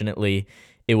 Unfortunately,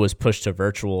 it was pushed to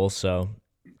virtual. So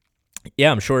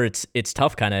yeah, I'm sure it's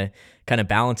tough kind of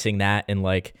balancing that and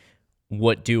like,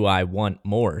 what do I want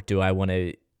more? Do I want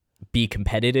to be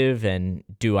competitive, and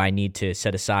do I need to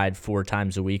set aside 4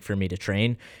 times a week for me to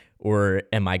train? Or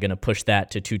am I going to push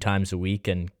that to 2 times a week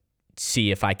and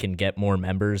see if I can get more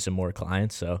members and more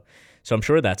clients? So I'm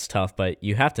sure that's tough, but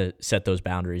you have to set those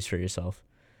boundaries for yourself.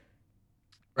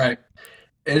 Right.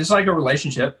 It's like a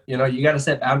relationship, you got to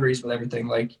set boundaries with everything.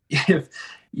 Like if,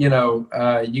 you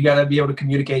got to be able to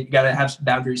communicate, you got to have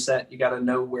boundaries set, you got to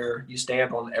know where you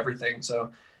stand on everything.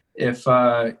 So if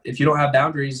you don't have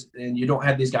boundaries and you don't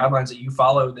have these guidelines that you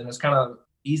follow, then it's kind of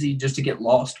easy just to get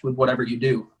lost with whatever you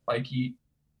do. Like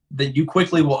you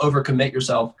quickly will overcommit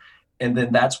yourself. And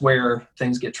then that's where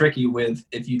things get tricky with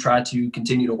if you try to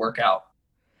continue to work out.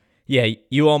 Yeah,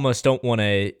 you almost don't want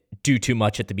to do too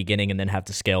much at the beginning and then have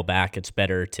to scale back. It's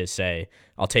better to say,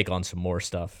 I'll take on some more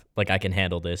stuff. Like I can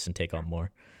handle this and take on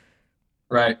more.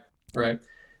 Right.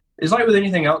 It's like with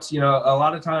anything else, a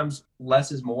lot of times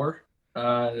less is more.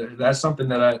 That's something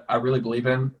that I really believe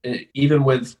in, even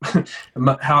with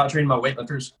how I train my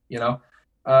weightlifters,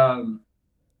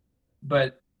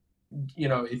 but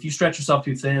if you stretch yourself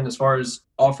too thin as far as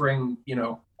offering,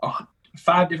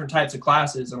 5 different types of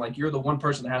classes, and like you're the one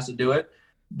person that has to do it,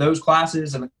 those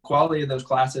classes and the quality of those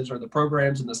classes or the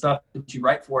programs and the stuff that you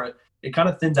write for it kind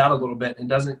of thins out a little bit and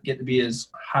doesn't get to be as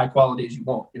high quality as you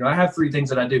want. I have 3 things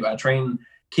that I do. I train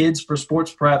kids for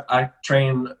sports prep. I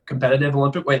train competitive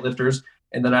Olympic weightlifters,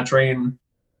 and then I train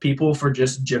people for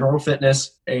just general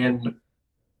fitness and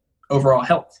overall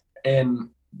health. And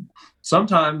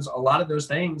sometimes a lot of those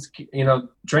things,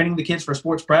 training the kids for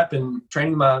sports prep and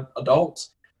training my adults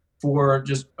for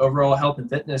just overall health and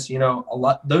fitness,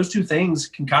 those 2 things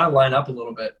can kind of line up a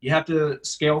little bit. You have to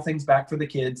scale things back for the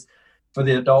kids. For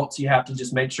the adults, you have to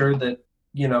just make sure that,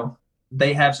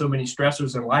 they have so many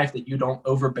stressors in life that you don't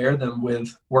overbear them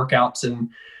with workouts and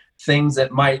things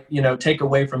that might, take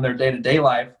away from their day-to-day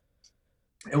life.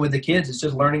 And with the kids, it's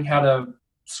just learning how to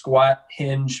squat,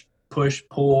 hinge, push,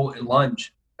 pull, and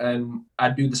lunge. And I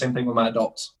do the same thing with my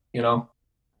adults,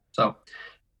 so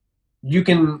you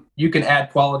can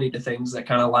add quality to things that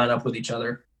kind of line up with each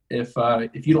other.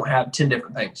 If you don't have 10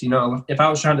 different things, if I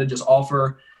was trying to just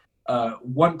offer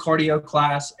one cardio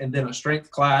class and then a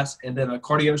strength class and then a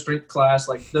cardio strength class,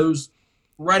 like those,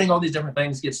 writing all these different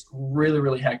things gets really,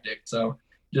 really hectic. So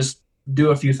just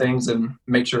do a few things and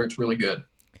make sure it's really good.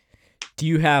 Do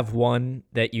you have one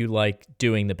that you like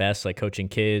doing the best, like coaching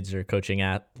kids or coaching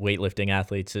weightlifting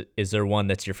athletes? Is there one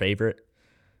that's your favorite?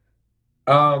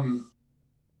 No,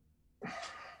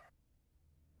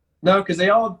 because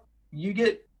you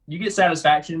get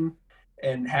satisfaction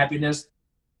and happiness.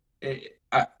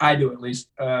 I do, at least,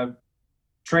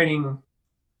 training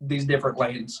these different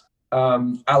lanes.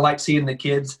 I like seeing the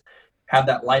kids have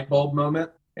that light bulb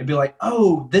moment and be like,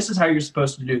 oh, this is how you're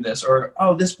supposed to do this, or,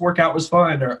 oh, this workout was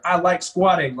fun, or I like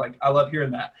squatting. Like, I love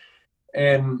hearing that.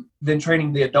 And then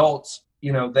training the adults,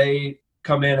 they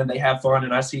come in and they have fun,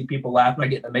 and I see people laugh, and I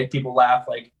get to make people laugh,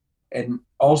 and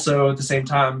also at the same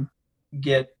time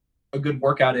get a good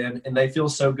workout in, and they feel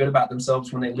so good about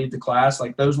themselves when they leave the class.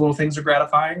 Like, those little things are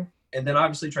gratifying. And then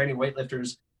obviously training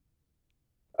weightlifters,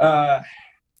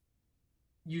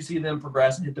 you see them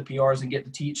progress and hit the PRs and get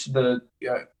to teach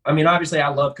obviously I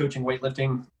love coaching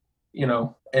weightlifting,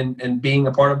 and being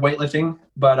a part of weightlifting,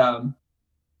 but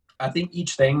I think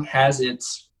each thing has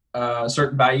its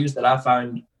certain values that I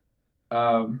find,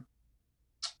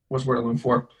 what's the word I'm looking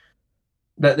for,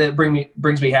 that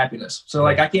brings me happiness. So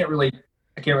like, I can't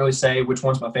really say which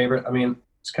one's my favorite. I mean,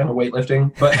 it's kind of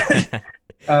weightlifting, but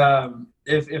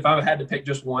if I had to pick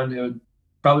just one, it would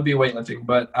probably be weightlifting.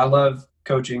 But I love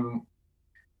coaching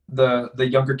the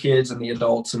younger kids and the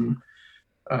adults and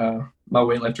my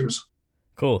weightlifters.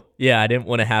 Cool. Yeah, I didn't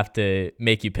want to have to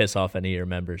make you piss off any of your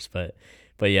members, but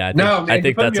yeah, I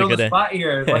think that's a good. On the spot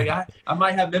here. Like I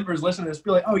might have members listening to this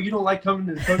be like, "Oh, you don't like coming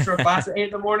to the coach our class at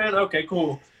 8 a.m? Okay,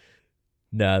 cool."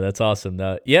 No, that's awesome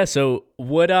though. Yeah. So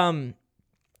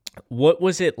what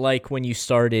was it like when you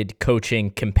started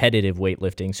coaching competitive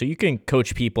weightlifting? So you can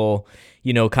coach people,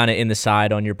 kind of in the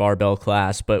side on your barbell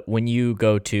class, but when you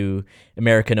go to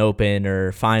American Open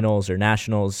or finals or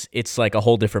nationals, it's like a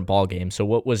whole different ball game. So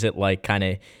what was it like kind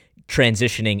of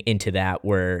transitioning into that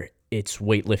where it's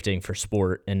weightlifting for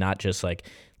sport and not just like,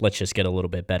 let's just get a little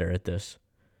bit better at this?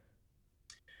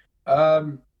 I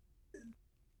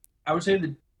would say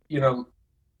that,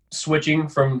 switching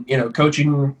from,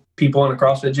 coaching people in a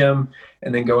CrossFit gym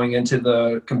and then going into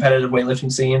the competitive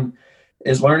weightlifting scene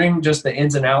is learning just the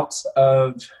ins and outs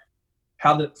of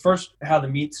how the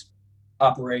meets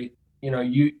operate.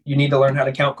 You need to learn how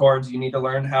to count cards. You need to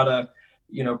learn how to,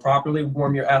 properly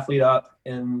warm your athlete up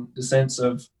in the sense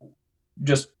of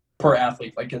just per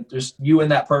athlete. Like, just you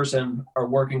and that person are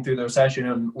working through their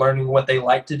session and learning what they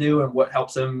like to do and what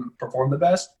helps them perform the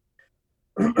best.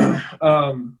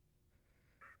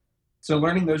 So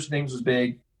learning those things was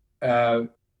big. And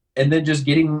then just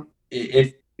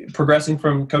progressing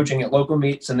from coaching at local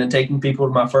meets and then taking people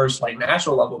to my first like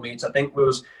national level meets. I think it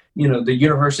was, the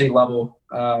university level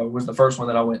was the first one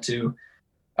that I went to.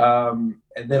 And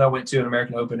then I went to an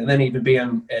American Open, and then even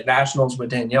being at nationals with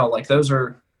Danielle. Like, those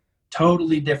are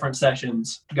totally different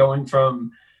sessions, going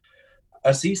from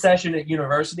a C session at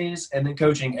universities and then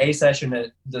coaching A session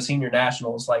at the senior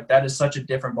nationals. Like, that is such a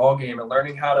different ball game, and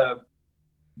learning how to,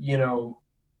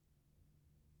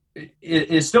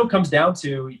 it still comes down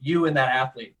to you and that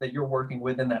athlete that you're working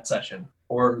with in that session,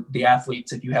 or the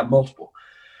athletes if you have multiple,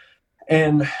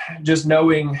 and just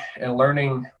knowing and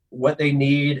learning what they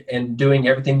need and doing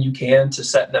everything you can to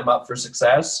set them up for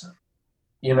success.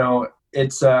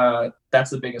 It's that's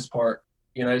the biggest part.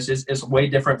 It's way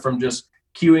different from just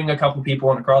cueing a couple people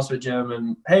in a CrossFit gym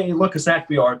and, hey, look, a snack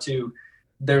PR, too.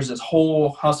 There's this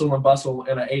whole hustle and bustle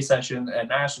in an A session at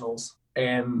nationals,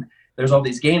 and there's all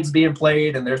these games being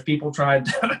played, and there's people trying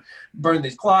to burn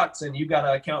these clocks, and you got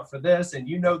to account for this, and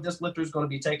this lifter is going to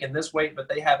be taking this weight, but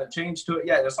they haven't changed to it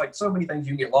yet. There's like so many things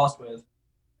you can get lost with.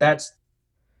 That's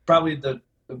probably the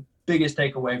biggest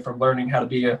takeaway from learning how to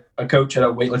be a coach at a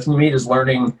weightlifting meet, is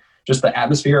learning just the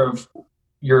atmosphere of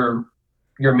your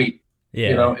meet,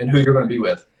 and who you're going to be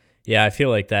with. Yeah, I feel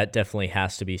like that definitely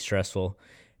has to be stressful.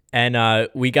 And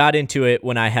we got into it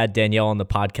when I had Danielle on the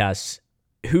podcast.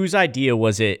 Whose idea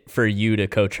was it for you to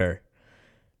coach her?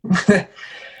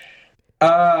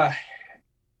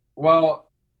 Well,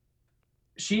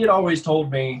 she had always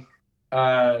told me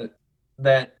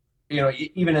that,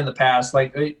 even in the past,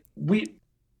 like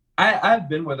I've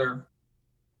been with her.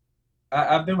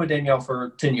 I've been with Danielle for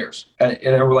 10 years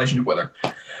in a relationship with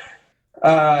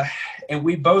her. And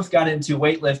we both got into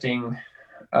weightlifting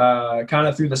kind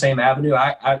of through the same avenue.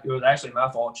 It was actually my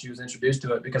fault she was introduced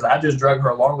to it, because I just drug her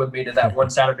along with me to that one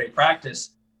Saturday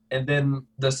practice. And then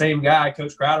the same guy,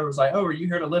 Coach Crowder, was like, "Oh, are you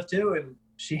here to lift too?" And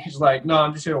she's like, "No,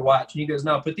 I'm just here to watch." And he goes,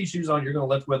 "No, put these shoes on. You're going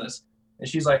to lift with us." And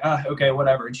she's like, "Okay,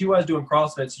 whatever." And she was doing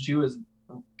CrossFit, so she was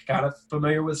kind of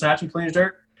familiar with snatch and clean and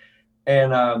jerk.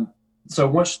 And so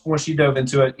once she dove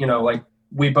into it, like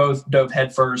we both dove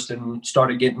headfirst and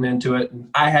started getting into it. And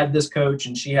I had this coach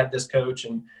and she had this coach,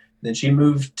 and then she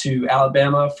moved to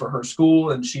Alabama for her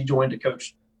school, and she joined a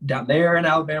coach down there in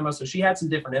Alabama. So she had some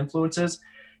different influences.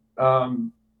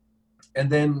 And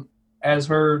then as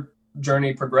her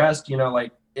journey progressed,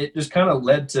 like it just kind of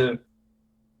led to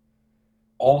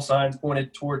all signs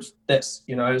pointed towards this.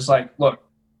 It was like, look,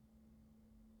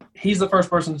 he's the first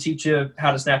person to teach you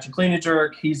how to snatch and clean and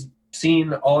jerk. He's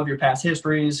seen all of your past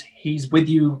histories. He's with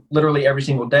you literally every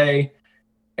single day.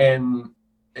 And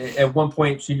at one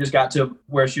point she just got to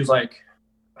where she was like,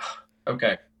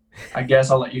 okay, I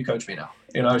guess I'll let you coach me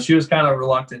now. She was kind of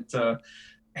reluctant to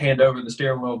hand over the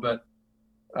steering wheel, but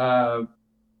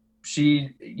she,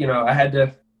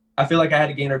 I feel like I had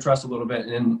to gain her trust a little bit,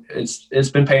 and it's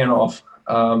been paying off.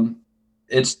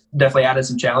 It's definitely added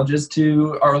some challenges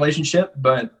to our relationship,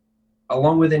 but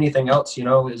along with anything else,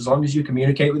 as long as you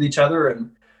communicate with each other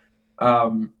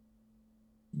and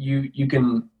you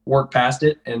can work past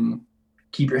it and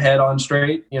keep your head on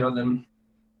straight, then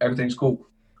everything's cool.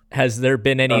 Has there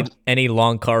been any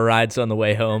long car rides on the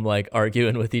way home, like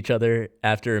arguing with each other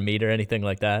after a meet or anything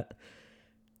like that?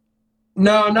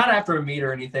 No, not after a meet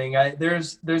or anything.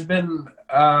 There's been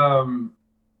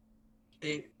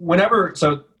whenever.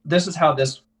 So this is how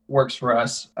this works for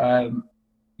us.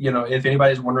 If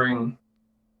anybody's wondering,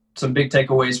 some big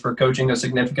takeaways for coaching a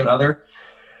significant other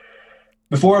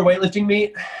before a weightlifting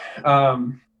meet.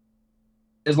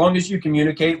 As long as you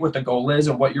communicate what the goal is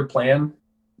and what your plan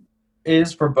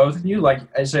is for both of you, like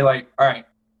I say, like, all right,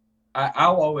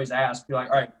 I'll always ask, be like,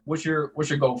 all right, what's your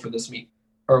goal for this meet?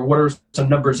 Or what are some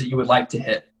numbers that you would like to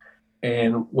hit?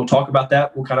 And we'll talk about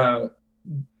that. We'll kind of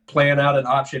plan out an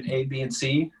option A, B, and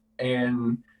C,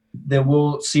 and then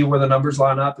we'll see where the numbers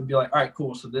line up and be like, all right,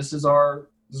 cool. So this is our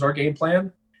game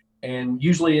plan. And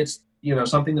usually it's,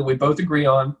 something that we both agree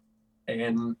on.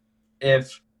 And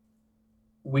if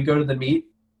we go to the meet,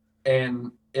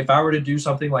 and if I were to do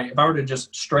something, like if I were to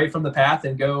just stray from the path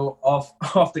and go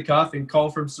off the cuff and call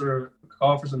for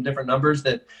some different numbers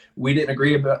that we didn't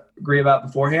agree about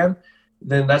beforehand,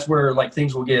 then that's where like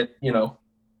things will get, a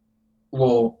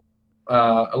little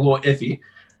iffy.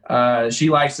 She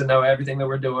likes to know everything that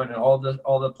we're doing and all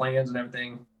the plans and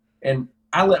everything. And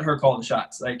I let her call the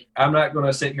shots. Like, I'm not going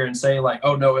to sit here and say like,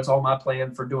 oh no, it's all my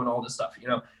plan for doing all this stuff.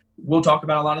 We'll talk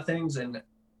about a lot of things, and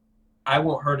I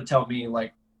want her to tell me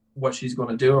like what she's going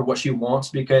to do or what she wants,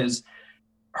 because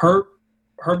her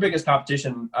biggest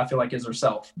competition, I feel like, is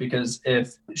herself. Because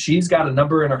if she's got a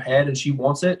number in her head and she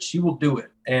wants it, she will do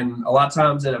it. And a lot of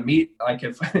times at a meet, like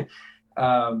if,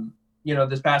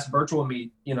 this past virtual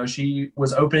meet, she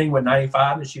was opening with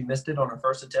 95 and she missed it on her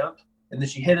first attempt. And then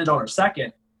she hit it on her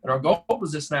second. And our goal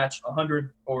was to snatch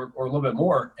 100 or a little bit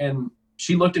more. And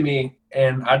she looked at me,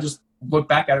 and I just looked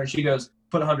back at her, and she goes,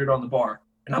 put 100 on the bar.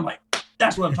 And I'm like,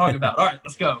 that's what I'm talking about. All right,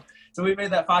 let's go. So we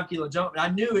made that 5 kilo jump, and I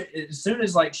knew it as soon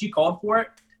as like she called for it.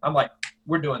 I'm like,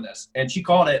 we're doing this. And she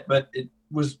called it, but it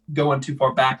was going too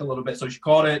far back a little bit. So she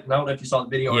called it, and I don't know if you saw the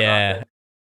video or not.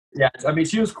 Yeah, I mean,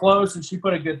 she was close, and she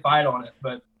put a good fight on it.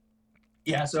 But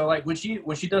yeah, so like when she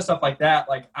does stuff like that,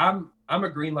 like I'm a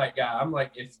green light guy. I'm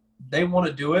like, if they want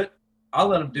to do it, I'll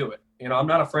let them do it. I'm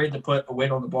not afraid to put a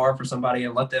weight on the bar for somebody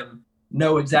and let them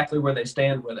know exactly where they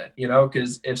stand with it,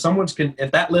 because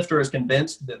if that lifter is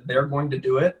convinced that they're going to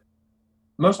do it,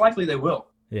 most likely they will.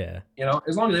 Yeah.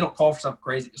 As long as they don't call for something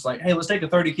crazy. It's like, hey, let's take a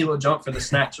 30 kilo jump for the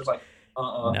snatch. It's like,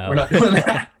 No. We're not doing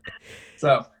that.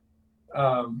 So,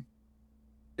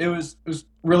 it was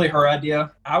really her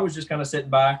idea. I was just kind of sitting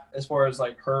by as far as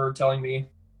like her telling me,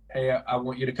 hey, I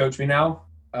want you to coach me now.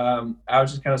 I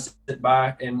was just kind of sitting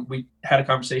by, and we had a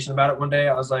conversation about it one day.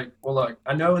 I was like, well, look,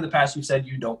 I know in the past you said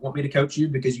you don't want me to coach you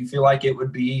because you feel like it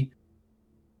would be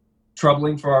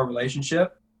troubling for our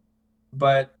relationship.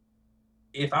 But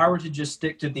if I were to just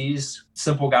stick to these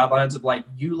simple guidelines of like,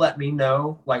 you let me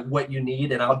know like what you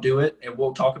need and I'll do it, and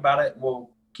we'll talk about it.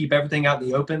 We'll keep everything out in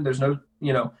the open. There's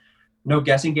no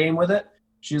guessing game with it.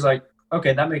 She's like,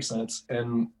 okay, that makes sense.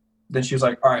 And then she was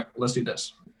like, all right, let's do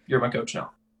this. You're my coach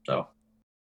now. So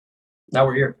now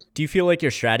we're here. Do you feel like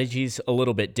your strategy's a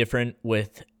little bit different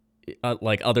with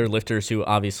like other lifters who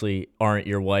obviously aren't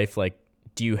your wife? Like,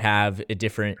 do you have a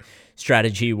different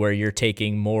strategy where you're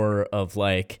taking more of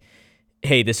like,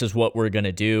 hey, this is what we're going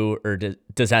to do? Or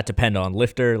does that depend on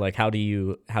lifter? Like, how do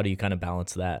you kind of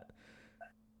balance that?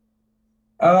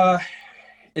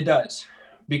 It does,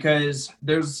 because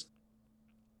there's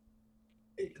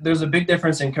a big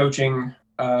difference in coaching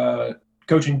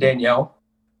Danielle,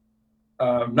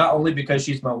 not only because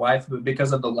she's my wife, but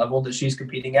because of the level that she's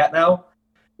competing at now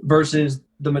versus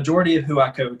the majority of who I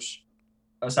coach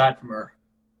aside from her.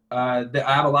 I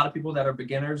have a lot of people that are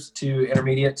beginners to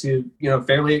intermediate to,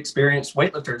 fairly experienced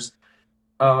weightlifters.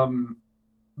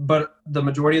 But the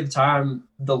majority of the time,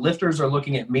 the lifters are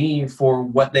looking at me for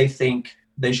what they think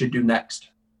they should do next.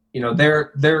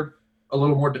 They're a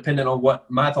little more dependent on what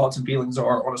my thoughts and feelings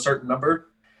are on a certain number.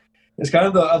 It's kind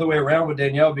of the other way around with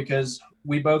Danielle, because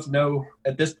we both know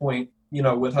at this point,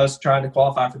 with us trying to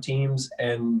qualify for teams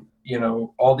and,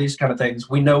 all these kind of things,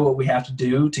 we know what we have to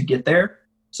do to get there.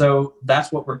 So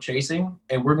that's what we're chasing.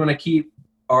 And we're going to keep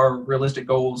our realistic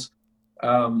goals,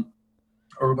 or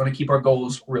we're going to keep our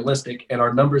goals realistic and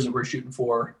our numbers that we're shooting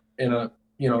for in a,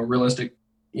 realistic,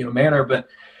 manner. But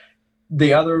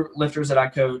the other lifters that I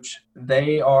coach,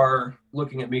 they are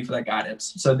looking at me for that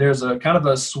guidance. So there's a kind of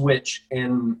a switch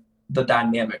in the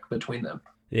dynamic between them.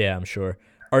 Yeah, I'm sure.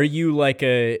 Are you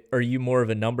more of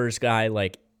a numbers guy?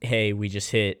 Like, hey, we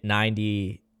just hit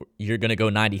 90, you're going to go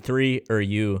 93, or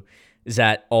is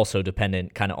that also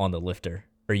dependent kind of on the lifter?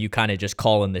 Or are you kind of just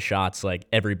calling the shots like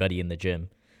everybody in the gym?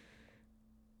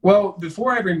 Well,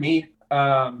 before every meet,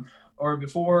 or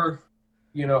before,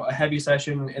 a heavy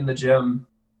session in the gym,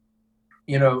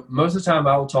 most of the time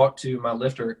I will talk to my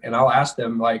lifter and I'll ask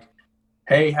them like,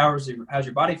 hey, how's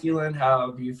your body feeling? How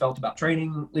have you felt about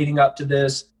training leading up to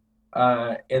this?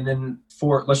 And then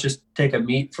let's just take a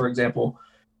meet, for example.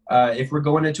 If we're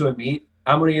going into a meet,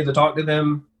 I'm going to either talk to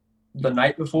them the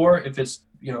night before, if it's,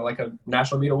 like a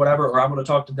national meet or whatever, or I'm going to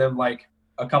talk to them like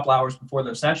a couple hours before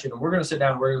their session. And we're going to sit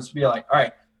down and we're going to be like, all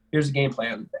right, here's the game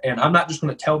plan. And I'm not just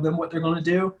going to tell them what they're going to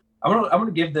do. I'm going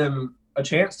to give them a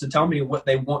chance to tell me what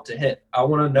they want to hit. I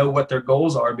want to know what their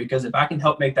goals are, because if I can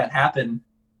help make that happen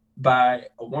by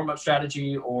a warm-up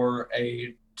strategy or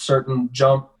a certain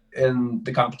jump in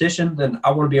the competition, then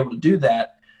I want to be able to do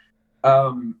that.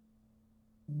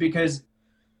 Because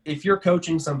if you're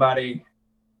coaching somebody,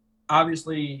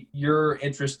 obviously your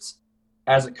interests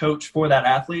as a coach for that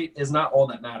athlete is not all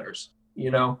that matters.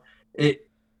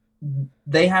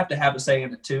 They have to have a say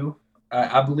in it too.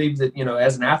 I believe that,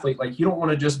 as an athlete, like, you don't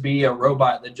want to just be a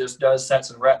robot that just does sets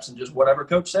and reps and just whatever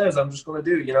coach says, I'm just going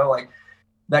to do, like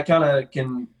that kind of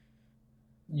can,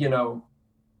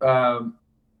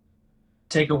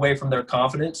 take away from their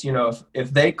confidence.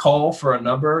 If they call for a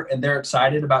number and they're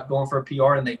excited about going for a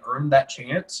PR and they earn that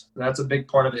chance, that's a big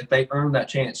part of it. If they earn that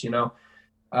chance, and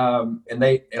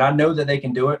I know that they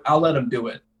can do it, I'll let them do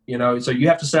it. So you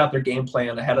have to set out their game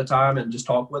plan ahead of time and just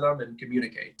talk with them and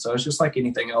communicate. So it's just like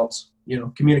anything else,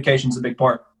 communication's a big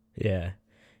part. Yeah.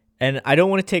 And I don't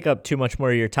want to take up too much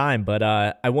more of your time, but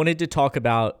I wanted to talk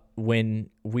about when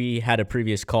we had a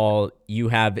previous call, you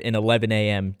have an 11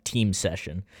 a.m. team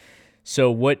session.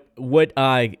 So what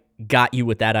got you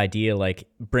with that idea, like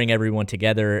bring everyone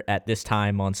together at this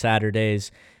time on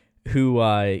Saturdays? Who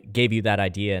gave you that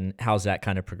idea, and how's that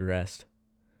kind of progressed?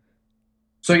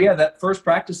 So yeah, that first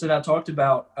practice that I talked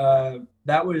about,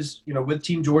 that was, with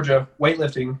Team Georgia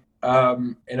weightlifting.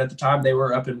 And at the time they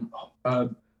were up in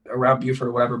around Buford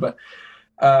or whatever, but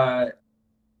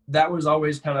that was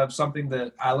always kind of something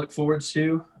that I look forward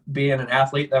to, being an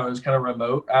athlete that was kind of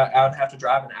remote. I would have to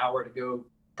drive an hour to go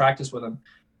practice with them.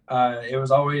 It was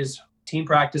always team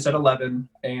practice at 11,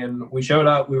 and we showed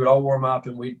up, we would all warm up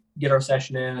and we'd get our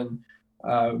session in.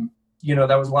 And,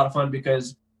 that was a lot of fun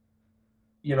because,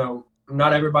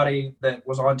 not everybody that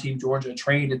was on Team Georgia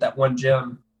trained at that one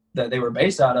gym that they were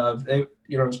based out of. It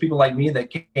was people like me that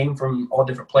came from all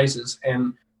different places.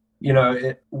 And,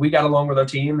 we got along with our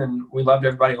team and we loved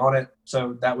everybody on it.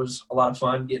 So that was a lot of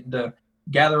fun, getting to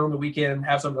gather on the weekend,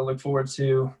 have something to look forward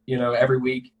to, every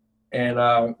week. And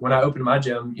when I opened my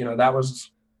gym, that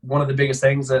was one of the biggest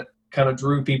things that kind of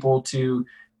drew people to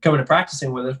coming to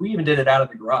practicing with us. We even did it out of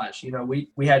the garage.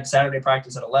 We had Saturday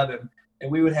practice at 11,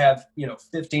 and we would have,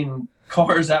 15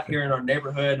 cars out here in our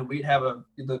neighborhood, and we'd have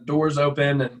the doors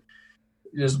open and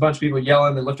there's a bunch of people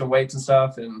yelling and lifting weights and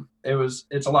stuff. And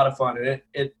it's a lot of fun. And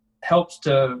it helps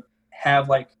to have,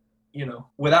 like,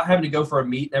 without having to go for a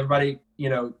meet, everybody,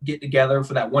 get together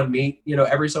for that one meet,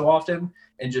 every so often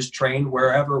and just train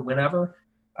wherever, whenever.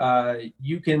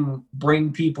 You can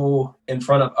bring people in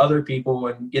front of other people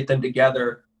and get them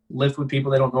together, lift with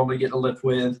people they don't normally get to lift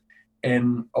with.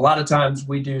 And a lot of times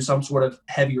we do some sort of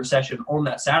heavier session on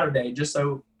that Saturday just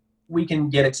so we can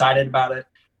get excited about it.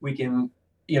 We can,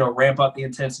 ramp up the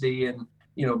intensity and,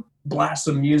 blast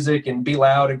some music and be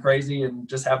loud and crazy and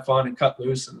just have fun and cut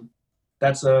loose. And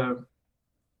that's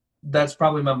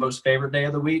probably my most favorite day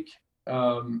of the week.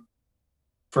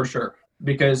 for sure,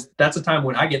 because that's a time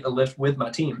when I get to lift with my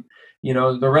team.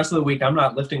 The rest of the week I'm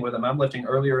not lifting with them. I'm lifting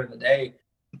earlier in the day,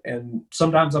 and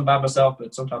sometimes I'm by myself,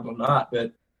 but sometimes I'm not.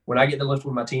 But when I get to lift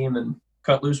with my team and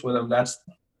cut loose with them, that's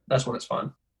when it's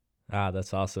fun.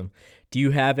 That's awesome. Do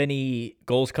you have any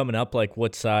goals coming up? Like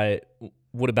what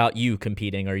about you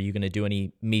competing? Are you going to do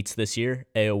any meets this year?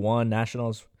 AO1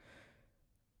 nationals?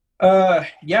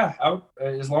 Yeah,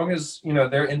 as long as,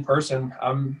 they're in person,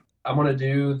 I'm going to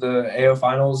do the AO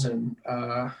finals and,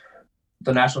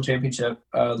 the national championship.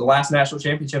 The last national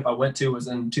championship I went to was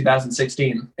in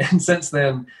 2016. And since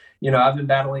then, I've been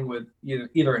battling with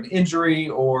either an injury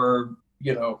or,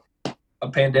 a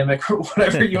pandemic or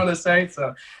whatever you want to say.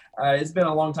 So, it's been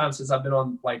a long time since I've been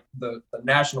on like the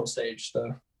national stage,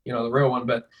 the real one,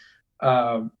 but,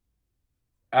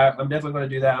 I'm definitely going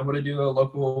to do that. I'm going to do a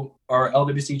local or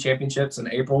LWC championships in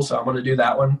April. So I'm going to do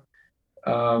that one.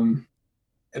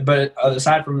 But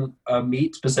aside from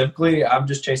meet specifically, I'm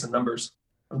just chasing numbers.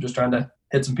 I'm just trying to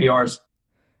hit some PRs.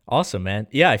 Awesome, man.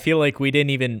 Yeah, I feel like we didn't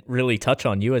even really touch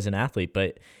on you as an athlete,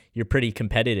 but you're pretty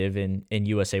competitive in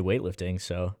USA weightlifting.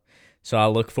 So I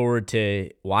look forward to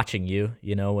watching you,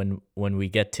 when we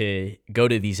get to go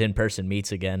to these in-person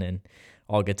meets again and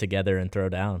all get together and throw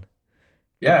down.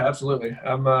 Yeah, absolutely.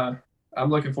 I'm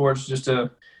looking forward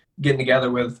to getting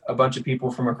together with a bunch of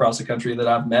people from across the country that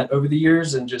I've met over the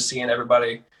years and just seeing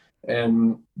everybody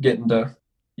and getting to,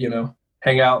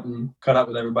 hang out and cut up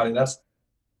with everybody.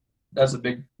 That's a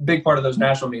big part of those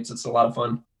national meets. It's a lot of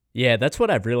fun. Yeah, that's what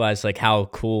I've realized, like how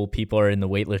cool people are in the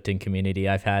weightlifting community.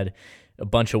 I've had a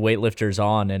bunch of weightlifters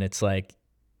on, and it's like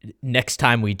next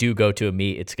time we do go to a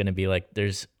meet, it's going to be like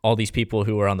there's all these people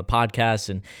who are on the podcast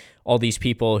and all these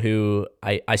people who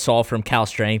I saw from Cal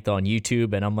Strength on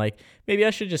YouTube, and I'm like, maybe I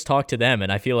should just talk to them.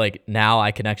 And I feel like now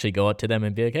I can actually go up to them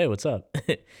and be like, hey, what's up?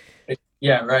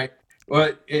 Yeah, right.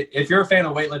 Well, if you're a fan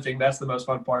of weightlifting, that's the most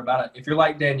fun part about it. If you're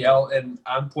like Danielle and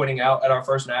I'm pointing out at our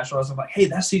first nationals, I'm like, hey,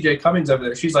 that's CJ Cummings over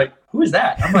there. She's like, who is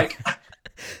that? I'm like,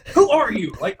 who are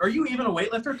you? Like, are you even a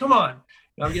weightlifter? Come on.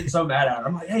 And I'm getting so mad at her.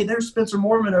 I'm like, hey, there's Spencer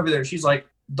Mormon over there. She's like,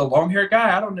 the long-haired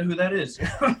guy? I don't know who that is.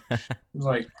 I was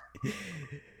like,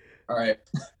 all right.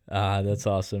 That's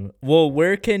awesome. Well,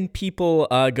 where can people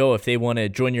go if they want to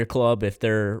join your club, if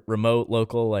they're remote,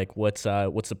 local? Like, what's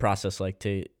the process like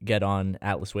to get on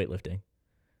Atlas Weightlifting?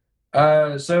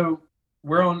 So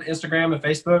we're on Instagram and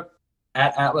Facebook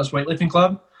at Atlas Weightlifting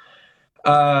Club.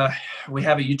 We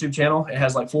have a YouTube channel. It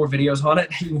has like 4 videos on it.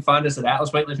 You can find us at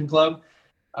Atlas Weightlifting Club.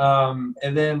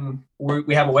 And then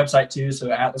we have a website too. So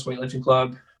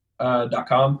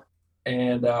atlasweightliftingclub.com.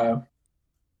 And I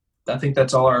think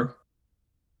that's all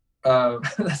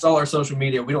our social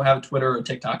media. We don't have a Twitter or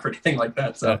TikTok or anything like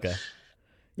that. So okay.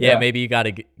 Yeah. Maybe you got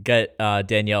to get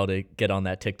Danielle to get on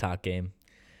that TikTok game.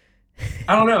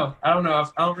 I don't know. I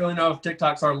don't really know if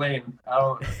TikTok's our lane.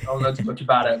 I don't know too much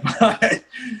about it. But,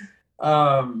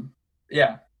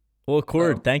 yeah. Well,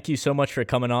 Cord, thank you so much for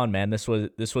coming on, man. This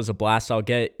was a blast. I'll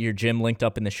get your gym linked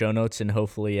up in the show notes and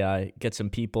hopefully get some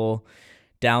people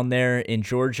down there in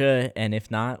Georgia. And if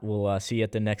not, we'll see you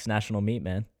at the next national meet,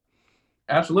 man.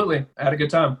 Absolutely. I had a good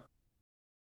time.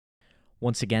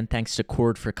 Once again, thanks to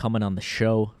Cord for coming on the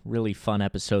show. Really fun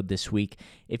episode this week.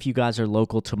 If you guys are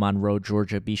local to Monroe,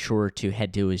 Georgia, be sure to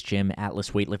head to his gym, Atlas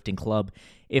Weightlifting Club.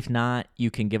 If not, you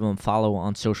can give him a follow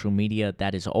on social media.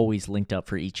 That is always linked up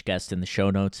for each guest in the show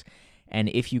notes. And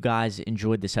if you guys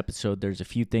enjoyed this episode, there's a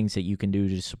few things that you can do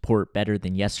to support Better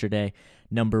Than Yesterday.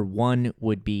 Number 1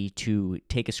 would be to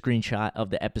take a screenshot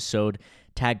of the episode,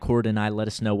 tag Cord and I, let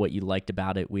us know what you liked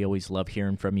about it. We always love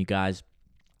hearing from you guys.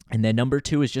 And then number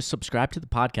 2 is just subscribe to the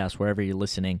podcast wherever you're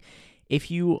listening.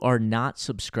 If you are not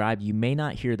subscribed, you may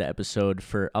not hear the episode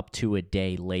for up to a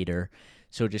day later.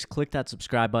 So just click that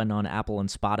subscribe button on Apple and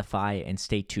Spotify and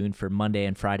stay tuned for Monday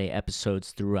and Friday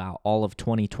episodes throughout all of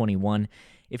 2021.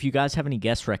 If you guys have any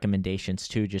guest recommendations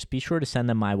too, just be sure to send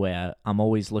them my way. I'm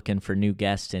always looking for new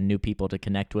guests and new people to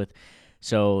connect with.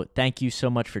 So thank you so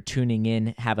much for tuning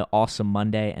in. Have an awesome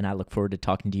Monday, and I look forward to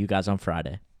talking to you guys on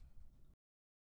Friday.